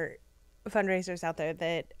our fundraisers out there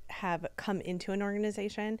that have come into an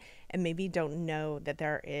organization and maybe don't know that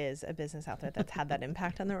there is a business out there that's had that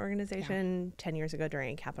impact on their organization 10 years ago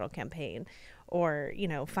during a capital campaign, or, you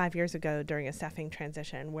know, 5 years ago during a staffing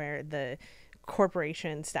transition where the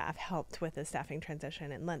corporation staff helped with the staffing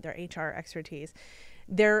transition and lent their HR expertise.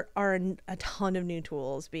 there are a ton of new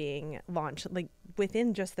tools being launched. Like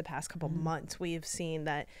within just the past couple months, we've seen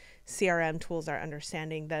that CRM tools are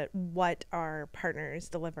understanding that what our partners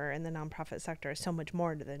deliver in the nonprofit sector is so much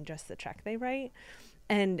more than just the check they write.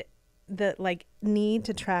 And the need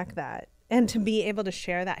to track that and to be able to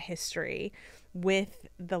share that history with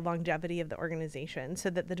the longevity of the organization so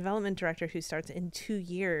that the development director who starts in 2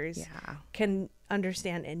 years can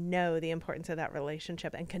understand and know the importance of that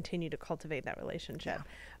relationship and continue to cultivate that relationship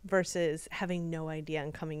versus having no idea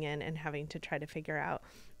and coming in and having to try to figure out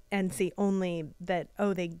and see only that,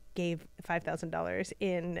 they gave $5,000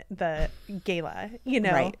 in the gala,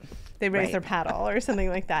 they raised their paddle or something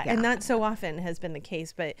like that. And that so often has been the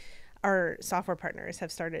case, but our software partners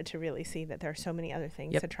have started to really see that there are so many other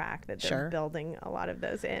things to track that they're building a lot of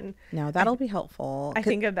those in. No, that'll be helpful. I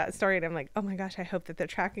think of that story and I'm like, oh my gosh, I hope that they're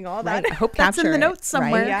tracking all that. I hope that's in the notes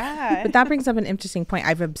somewhere. Right? Yeah. But that brings up an interesting point.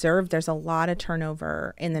 I've observed there's a lot of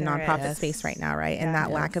turnover in the nonprofit space right now, right? And that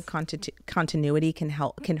lack of continuity can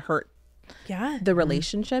hurt the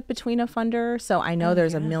relationship between a funder. So I know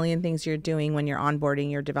there's a million things you're doing when you're onboarding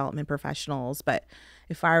your development professionals, but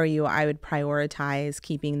if I were you, I would prioritize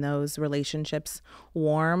keeping those relationships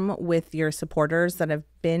warm with your supporters that have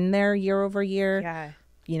been there year over year. Yeah.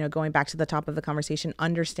 Going back to the top of the conversation,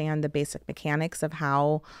 understand the basic mechanics of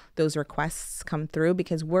how those requests come through,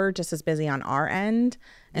 because we're just as busy on our end.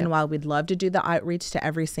 And while we'd love to do the outreach to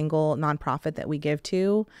every single nonprofit that we give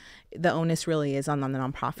to, the onus really is on the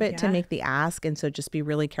nonprofit to make the ask. And so just be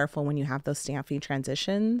really careful when you have those staffing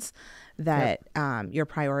transitions that you're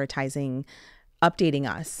prioritizing updating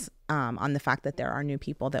us on the fact that there are new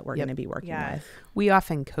people that we're going to be working with. We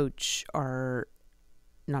often coach our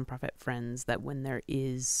nonprofit friends that when there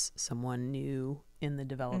is someone new in the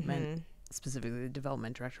development, specifically the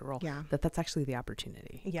development director role, that's actually the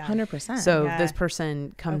opportunity. 100%. So this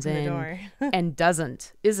person comes in and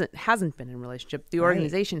hasn't been in a relationship. The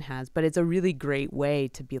organization has, but it's a really great way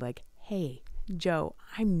to be like, hey, Joe,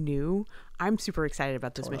 I'm new. I'm super excited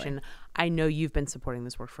about this mission. I know you've been supporting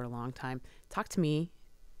this work for a long time. Talk to me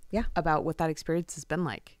about what that experience has been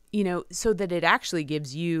like, so that it actually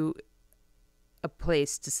gives you a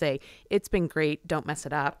place to say, it's been great, don't mess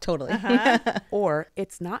it up. Totally. Or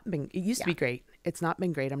it used to be great. It's not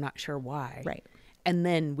been great. I'm not sure why. Right. And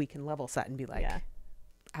then we can level set and be like,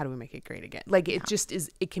 how do we make it great again? Like it just is,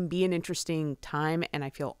 it can be an interesting time. And I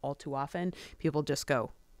feel all too often people just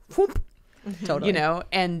go, whoop, totally.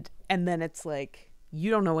 And then it's like, you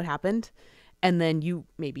don't know what happened. And then you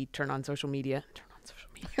maybe turn on social media.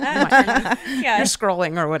 You're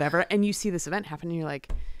scrolling or whatever. And you see this event happen and you're like,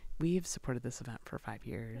 we've supported this event for 5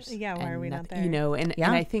 years. Yeah, why are we not there? And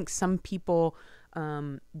I think some people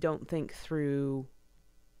don't think through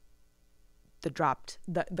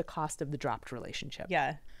the cost of the dropped relationship.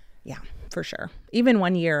 Yeah, for sure. Even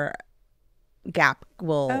 1 year gap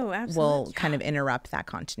will kind of interrupt that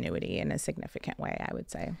continuity in a significant way, I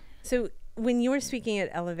would say. So when you were speaking at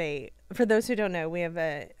Elevate, for those who don't know, we have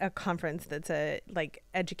a conference that's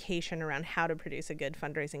education around how to produce a good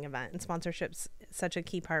fundraising event, and sponsorship's such a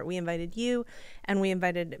key part. We invited you and we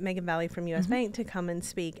invited Megan Valley from US Bank to come and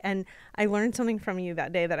speak. And I learned something from you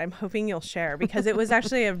that day that I'm hoping you'll share, because it was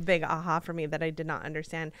actually a big aha for me that I did not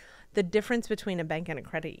understand the difference between a bank and a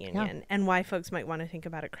credit union and why folks might want to think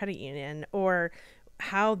about a credit union, or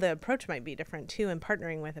how the approach might be different too in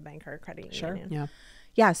partnering with a bank or a credit union.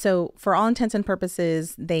 Yeah. So for all intents and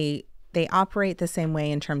purposes, they operate the same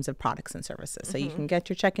way in terms of products and services. So you can get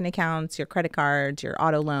your checking accounts, your credit cards, your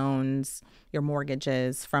auto loans, your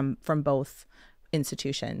mortgages from both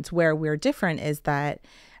institutions. Where we're different is that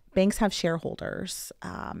banks have shareholders,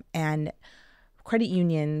 and credit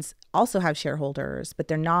unions also have shareholders, but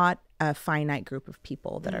they're not a finite group of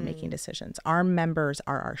people that are making decisions. Our members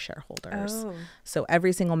are our shareholders. So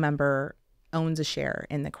every single member owns a share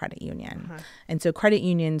in the credit union. And so credit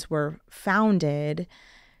unions were founded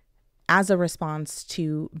as a response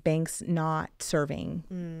to banks not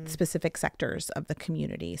serving specific sectors of the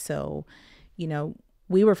community. So,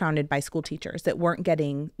 we were founded by school teachers that weren't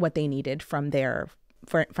getting what they needed from their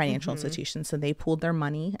financial institutions. So they pooled their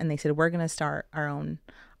money and they said, we're going to start our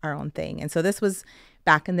own thing. And so this was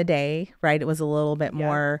back in the day, right? It was a little bit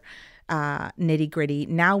more nitty gritty.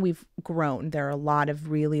 Now we've grown. There are a lot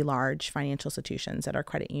of really large financial institutions that are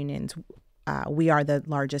credit unions. We are the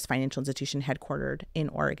largest financial institution headquartered in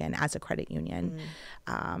Oregon as a credit union.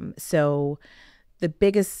 So the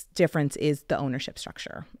biggest difference is the ownership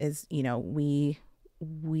structure. Is,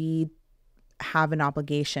 we have an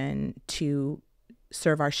obligation to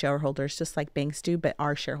serve our shareholders just like banks do, but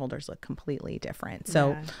our shareholders look completely different.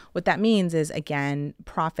 So what that means is, again,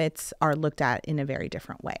 profits are looked at in a very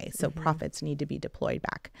different way. So profits need to be deployed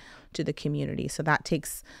back to the community. So that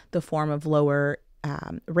takes the form of lower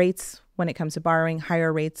rates when it comes to borrowing,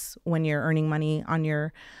 higher rates when you're earning money on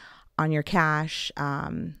your cash,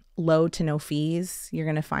 low to no fees. You're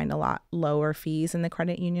going to find a lot lower fees in the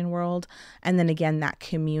credit union world. And then again, that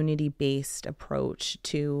community-based approach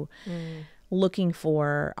to looking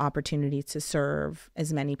for opportunities to serve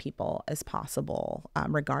as many people as possible,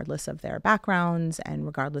 regardless of their backgrounds and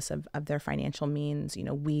regardless of their financial means. You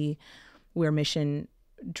know, we're mission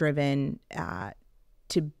driven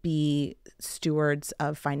to be stewards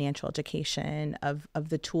of financial education, of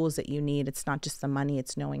the tools that you need. It's not just the money,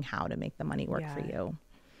 it's knowing how to make the money work for you.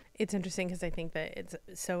 It's interesting because I think that it's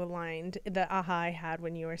so aligned. The aha I had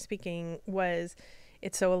when you were speaking was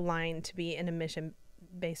it's so aligned to be in a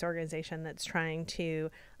mission-based organization that's trying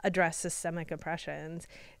to address systemic oppressions,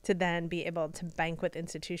 to then be able to bank with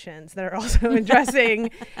institutions that are also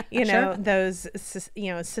addressing, those,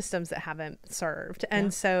 systems that haven't served.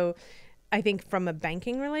 And so I think from a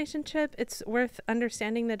banking relationship, it's worth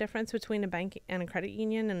understanding the difference between a bank and a credit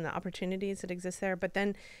union and the opportunities that exist there. But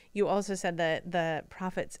then you also said that the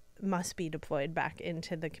profits must be deployed back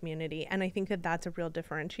into the community. And I think that that's a real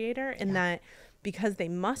differentiator in that because they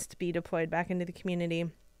must be deployed back into the community,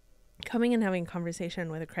 coming and having a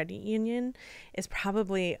conversation with a credit union is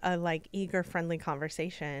probably a eager, friendly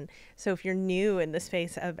conversation. So if you're new in the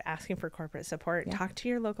space of asking for corporate support, talk to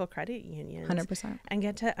your local credit unions 100%. And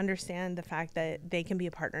get to understand the fact that they can be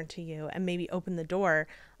a partner to you and maybe open the door.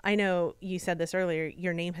 I know you said this earlier,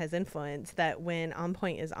 your name has influence, that when On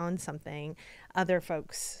Point is on something, other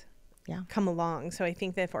folks come along. So I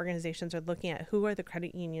think that if organizations are looking at who are the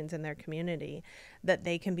credit unions in their community that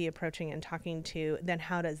they can be approaching and talking to, then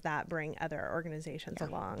how does that bring other organizations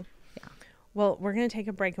along? Yeah. Well, we're going to take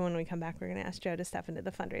a break, and when we come back, we're going to ask Jo to step into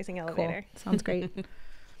the fundraising elevator. Cool. Sounds great.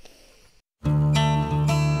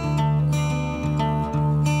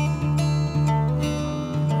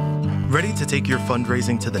 Ready to take your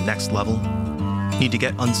fundraising to the next level? Need to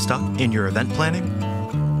get unstuck in your event planning?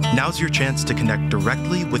 Now's your chance to connect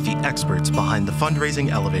directly with the experts behind the fundraising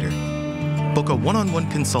elevator. Book a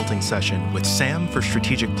one-on-one consulting session with Sam for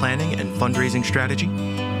strategic planning and fundraising strategy,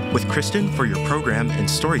 with Kristen for your program and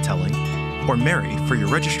storytelling, or Mary for your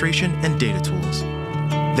registration and data tools.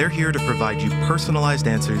 They're here to provide you personalized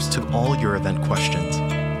answers to all your event questions.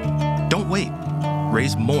 Don't wait.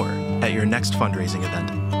 Raise more at your next fundraising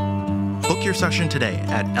event. Book your session today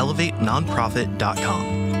at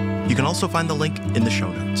elevatenonprofit.com. You can also find the link in the show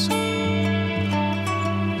notes.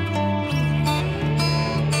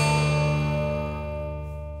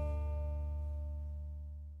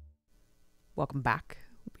 Welcome back.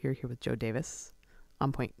 We're here with Jo Davis,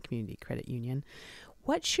 On Point Community Credit Union.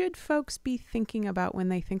 What should folks be thinking about when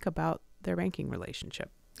they think about their banking relationship?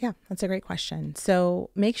 Yeah, that's a great question.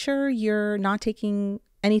 So make sure you're not taking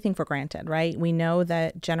anything for granted, right? We know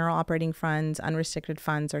that general operating funds, unrestricted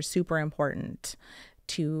funds are super important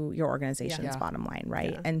to your organization's bottom line,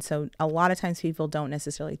 right? Yeah. And so a lot of times people don't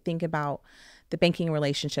necessarily think about the banking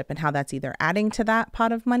relationship and how that's either adding to that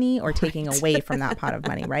pot of money or taking away from that pot of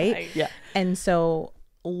money, right? Yeah. And so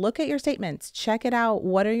look at your statements, check it out.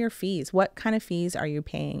 What are your fees? What kind of fees are you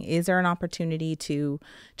paying? Is there an opportunity to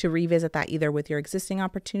revisit that either with your existing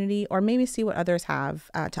opportunity or maybe see what others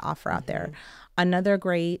have to offer out there? Another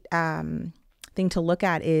great thing to look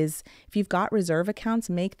at is if you've got reserve accounts,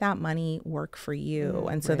 make that money work for you.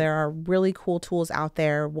 And so there are really cool tools out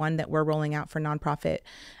there. One that we're rolling out for nonprofit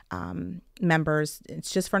members. It's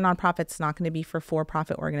just for nonprofits. It's not going to be for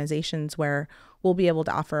for-profit organizations, where we'll be able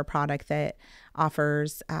to offer a product that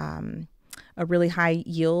offers a really high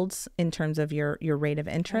yields in terms of your rate of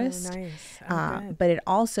interest. Oh, nice. But it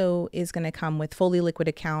also is going to come with fully liquid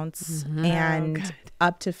accounts and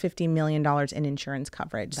up to $50 million in insurance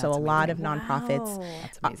coverage. That's so a amazing. lot of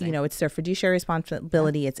nonprofits, it's their fiduciary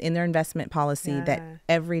responsibility. It's in their investment policy that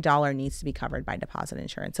every dollar needs to be covered by deposit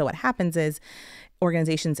insurance. So what happens is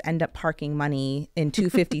organizations end up parking money in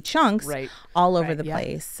 250 chunks all over the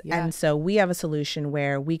place. And so we have a solution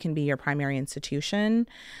where we can be your primary institution.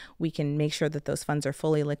 We can make sure that those funds are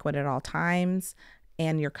fully liquid at all times,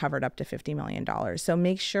 and you're covered up to $50 million. So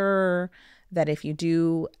make sure that if you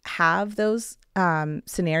do have those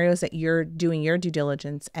scenarios that you're doing your due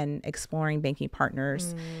diligence and exploring banking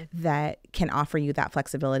partners that can offer you that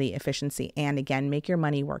flexibility, efficiency, and again, make your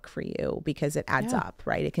money work for you, because it adds up,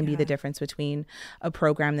 right? It can be the difference between a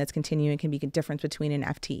program that's continuing, it can be the difference between an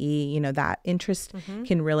FTE, you know, that interest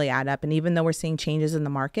can really add up. And even though we're seeing changes in the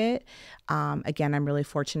market, again, I'm really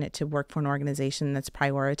fortunate to work for an organization that's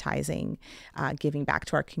prioritizing giving back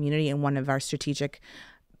to our community. And one of our strategic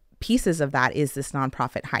pieces of that is this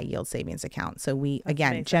nonprofit high yield savings account. So we,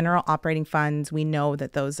 again, amazing. General operating funds, we know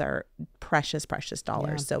that those are precious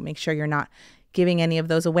dollars. So make sure you're not giving any of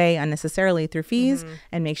those away unnecessarily through fees,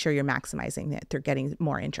 and make sure you're maximizing it through getting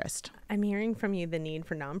more interest. I'm hearing from you the need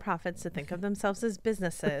for nonprofits to think of themselves as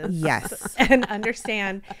businesses. Yes. And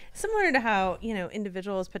understand, similar to how, you know,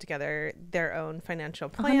 individuals put together their own financial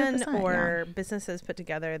plan, or businesses put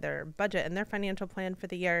together their budget and their financial plan for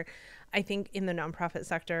the year. I think in the nonprofit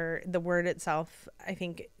sector, the word itself, I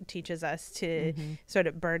think, teaches us to sort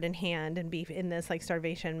of bird in hand and be in this like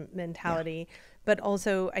starvation mentality. But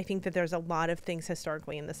also, I think that there's a lot of things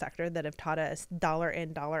historically in the sector that have taught us dollar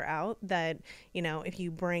in, dollar out, that, you know, if you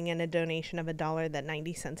bring in a donation of $1, that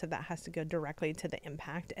 90 cents of that has to go directly to the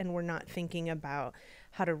impact. And we're not thinking about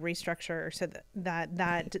how to restructure so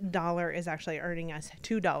that dollar is actually earning us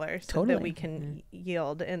 $2 so that we can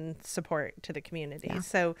yield and support to the community.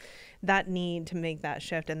 So that need to make that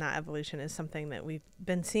shift and that evolution is something that we've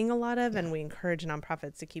been seeing a lot of, and we encourage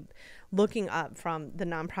nonprofits to keep looking up from the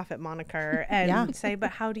nonprofit moniker and say, but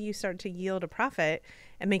how do you start to yield a profit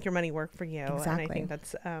and make your money work for you? And I think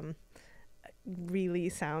that's really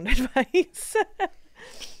sound advice.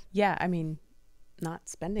 Yeah, I mean, not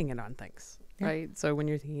spending it on things. Right. So when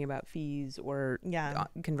you're thinking about fees, or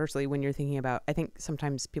conversely, when you're thinking about, I think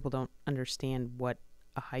sometimes people don't understand what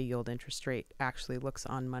a high yield interest rate actually looks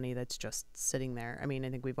on money that's just sitting there. I mean,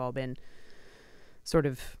 I think we've all been sort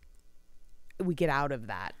of, we get out of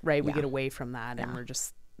that, right? We get away from that, and we're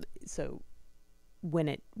just, so when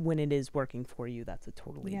it is working for you, that's a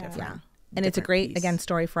totally different. And it's a great, again,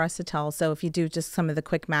 story for us to tell. So if you do just some of the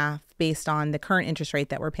quick math based on the current interest rate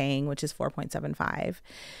that we're paying, which is 4.75,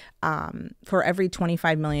 for every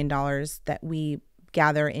 $25 million that we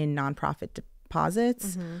gather in nonprofit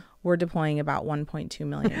deposits, we're deploying about $1.2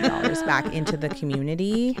 million back into the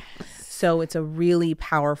community. So it's a really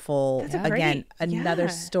powerful, again, another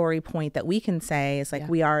story point that we can say is like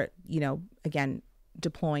we are, you know, again,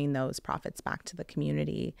 deploying those profits back to the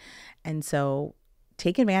community. And so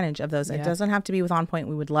take advantage of those. It doesn't have to be with On Point.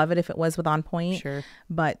 We would love it if it was with On Point,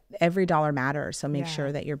 but every dollar matters. So make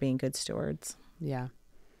sure that you're being good stewards. Yeah.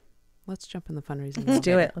 Let's jump in the fundraising. Let's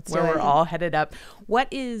do it. Where we're all headed up. What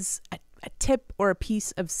is a tip or a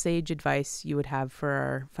piece of sage advice you would have for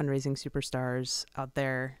our fundraising superstars out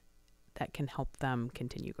there that can help them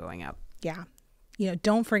continue going up? Yeah. You know,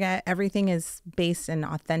 don't forget, everything is based in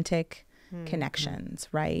authentic connections,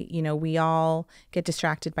 right? You know, we all get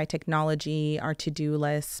distracted by technology, our to-do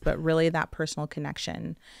lists, but really that personal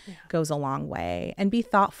connection goes a long way. And be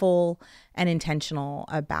thoughtful and intentional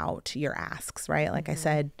about your asks, right? Like I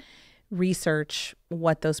said, research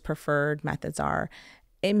what those preferred methods are.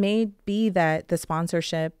 It may be that the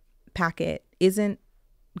sponsorship packet isn't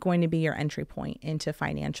going to be your entry point into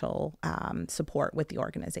financial support with the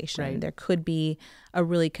organization. Right. There could be a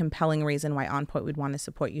really compelling reason why On Point would want to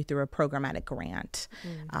support you through a programmatic grant.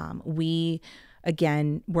 We,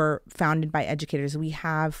 again, were founded by educators. We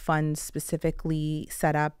have funds specifically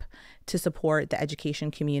set up to support the education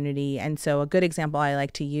community. And so a good example I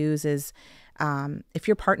like to use is if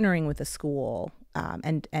you're partnering with a school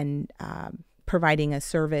and providing a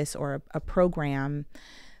service or a program,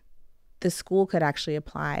 the school could actually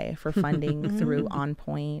apply for funding through On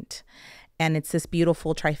Point. And it's this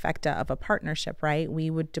beautiful trifecta of a partnership, right?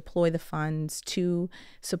 We would deploy the funds to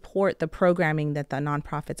support the programming that the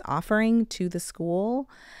nonprofit's offering to the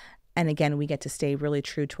school. And again, we get to stay really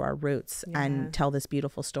true to our roots and tell this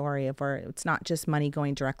beautiful story of where it's not just money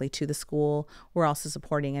going directly to the school. We're also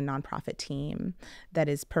supporting a nonprofit team that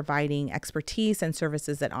is providing expertise and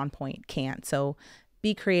services that On Point can't. So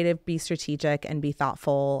be creative, be strategic, and be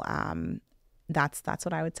thoughtful. That's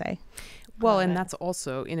what I would say. Well, and that's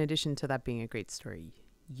also, in addition to that being a great story,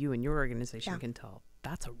 you and your organization can tell.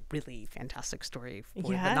 That's a really fantastic story for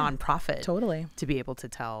the nonprofit to be able to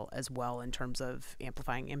tell as well, in terms of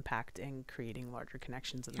amplifying impact and creating larger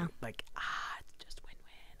connections. And like, it's just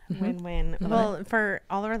win-win. Win-win. Well, for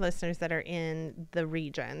all of our listeners that are in the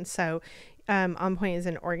region, so On Point is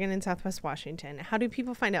in Oregon and Southwest Washington. How do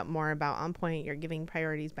people find out more about On Point? You're giving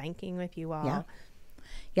Priorities Banking with you all.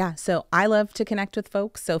 Yeah, so I love to connect with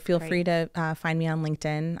folks. So feel free to find me on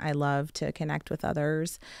LinkedIn. I love to connect with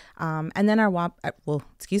others. And then our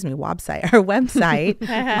website,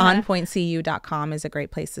 onpointcu.com is a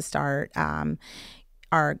great place to start.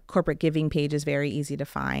 Our corporate giving page is very easy to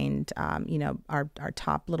find. Our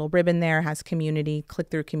top little ribbon there has community. Click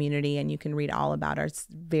through community, and you can read all about our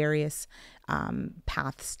various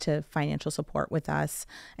paths to financial support with us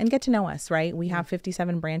and get to know us, right? We have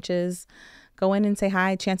 57 branches. Go in and say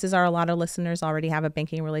hi. Chances are a lot of listeners already have a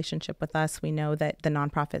banking relationship with us. We know that the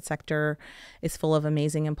nonprofit sector is full of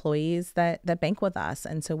amazing employees that bank with us.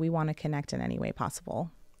 And so we want to connect in any way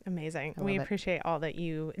possible. Amazing. We appreciate all that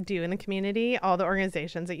you do in the community, all the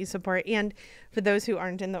organizations that you support. And for those who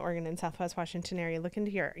aren't in the Oregon and Southwest Washington area, look into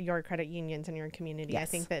your credit unions in your community. Yes. I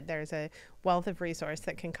think that there's a wealth of resource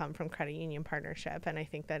that can come from credit union partnership. And I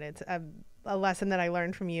think that it's a lesson that I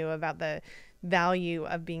learned from you about the value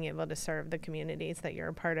of being able to serve the communities that you're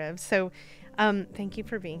a part of. So thank you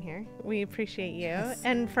for being here. We appreciate you. Yes.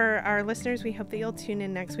 And for our listeners, we hope that you'll tune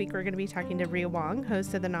in next week. We're going to be talking to Rhea Wong,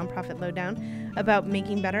 host of the Nonprofit Lowdown, about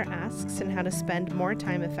making better asks and how to spend more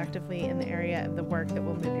time effectively in the area of the work that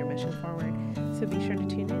will move your mission forward. So be sure to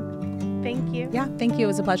tune in. Thank you. Yeah, thank you. It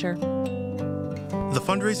was a pleasure. The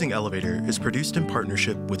Fundraising Elevator is produced in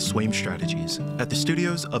partnership with Swaim Strategies at the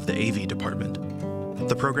studios of the AV Department.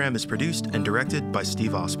 The program is produced and directed by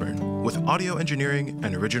Steve Osborne, with audio engineering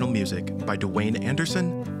and original music by Dwayne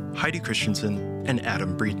Anderson, Heidi Christensen, and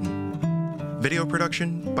Adam Breeden. Video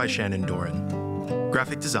production by Shannon Doran.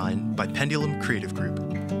 Graphic design by Pendulum Creative Group.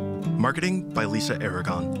 Marketing by Lisa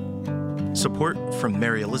Aragon. Support from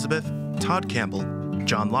Mary Elizabeth, Todd Campbell,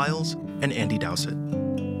 John Lyles, and Andy Dowsett.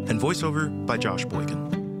 And voiceover by Josh Boykin.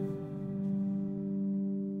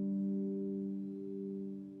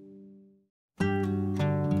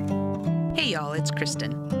 Hey y'all, it's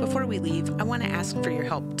Kristen. Before we leave, I want to ask for your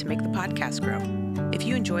help to make the podcast grow. If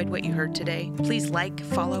you enjoyed what you heard today, please like,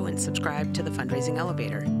 follow, and subscribe to the Fundraising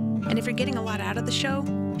Elevator. And if you're getting a lot out of the show,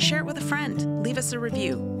 share it with a friend. Leave us a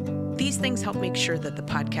review. These things help make sure that the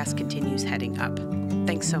podcast continues heading up.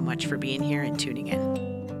 Thanks so much for being here and tuning in.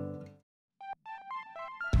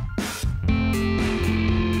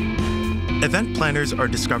 Event planners are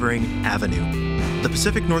discovering Avenue, the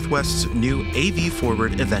Pacific Northwest's new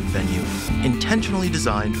AV-forward event venue, intentionally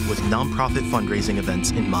designed with nonprofit fundraising events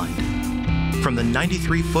in mind. From the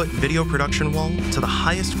 93-foot video production wall to the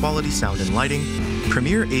highest quality sound and lighting,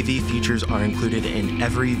 premier AV features are included in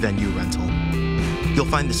every venue rental. You'll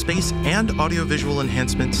find the space and audiovisual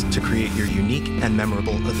enhancements to create your unique and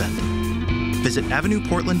memorable event. Visit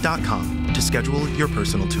avenueportland.com to schedule your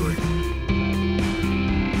personal tour.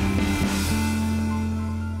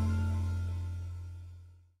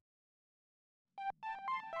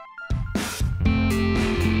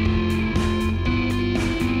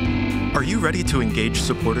 Are you ready to engage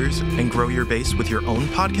supporters and grow your base with your own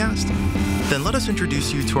podcast? Then let us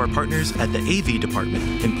introduce you to our partners at the AV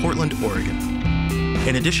Department in Portland, Oregon.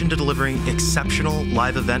 In addition to delivering exceptional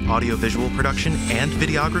live event audiovisual production and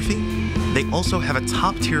videography, they also have a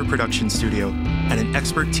top-tier production studio and an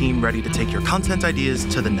expert team ready to take your content ideas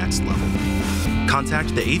to the next level.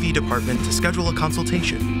 Contact the AV Department to schedule a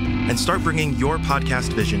consultation and start bringing your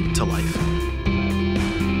podcast vision to life.